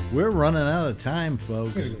 we're running out of time,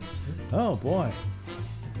 folks. Oh, boy.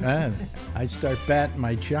 I start batting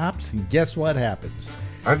my chops, and guess what happens?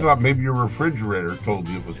 I thought maybe your refrigerator told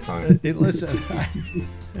you it was time. Listen,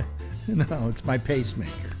 no, it's my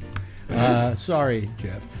pacemaker. Sorry,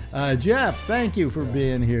 Jeff. Jeff, thank you for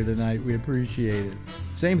being here tonight. We appreciate it.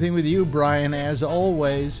 Same thing with you, Brian, as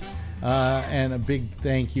always. And a big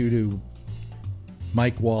thank you to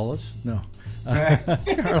Mike Wallace. No.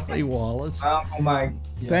 Charlie Wallace. Oh, Mike.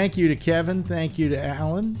 Yeah. Thank you to Kevin. Thank you to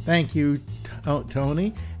Alan. Thank you,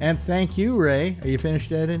 Tony. And thank you, Ray. Are you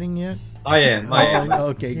finished editing yet? I am.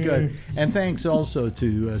 Okay, good. And thanks also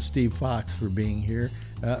to Steve Fox for being here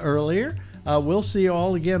earlier. We'll see you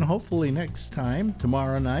all again, hopefully next time,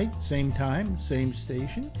 tomorrow night, same time, same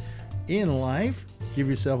station, in life. Give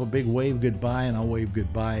yourself a big wave goodbye, and I'll wave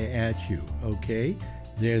goodbye at you. Okay?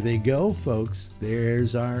 There they go, folks.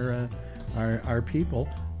 There's our people.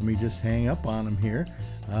 Let me just hang up on them here.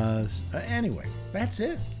 Anyway, that's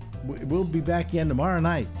it. We'll be back again tomorrow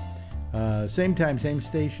night. Same time, same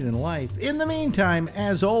station in life. In the meantime,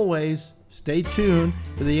 as always, stay tuned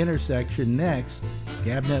for The Intersection next.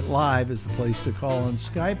 Gabnet Live is the place to call on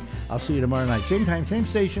Skype. I'll see you tomorrow night. Same time, same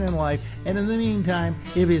station in life. And in the meantime,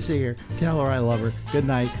 if you see her, tell her I love her. Good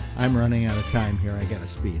night. I'm running out of time here. I got to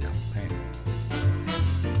speed up. Hang on.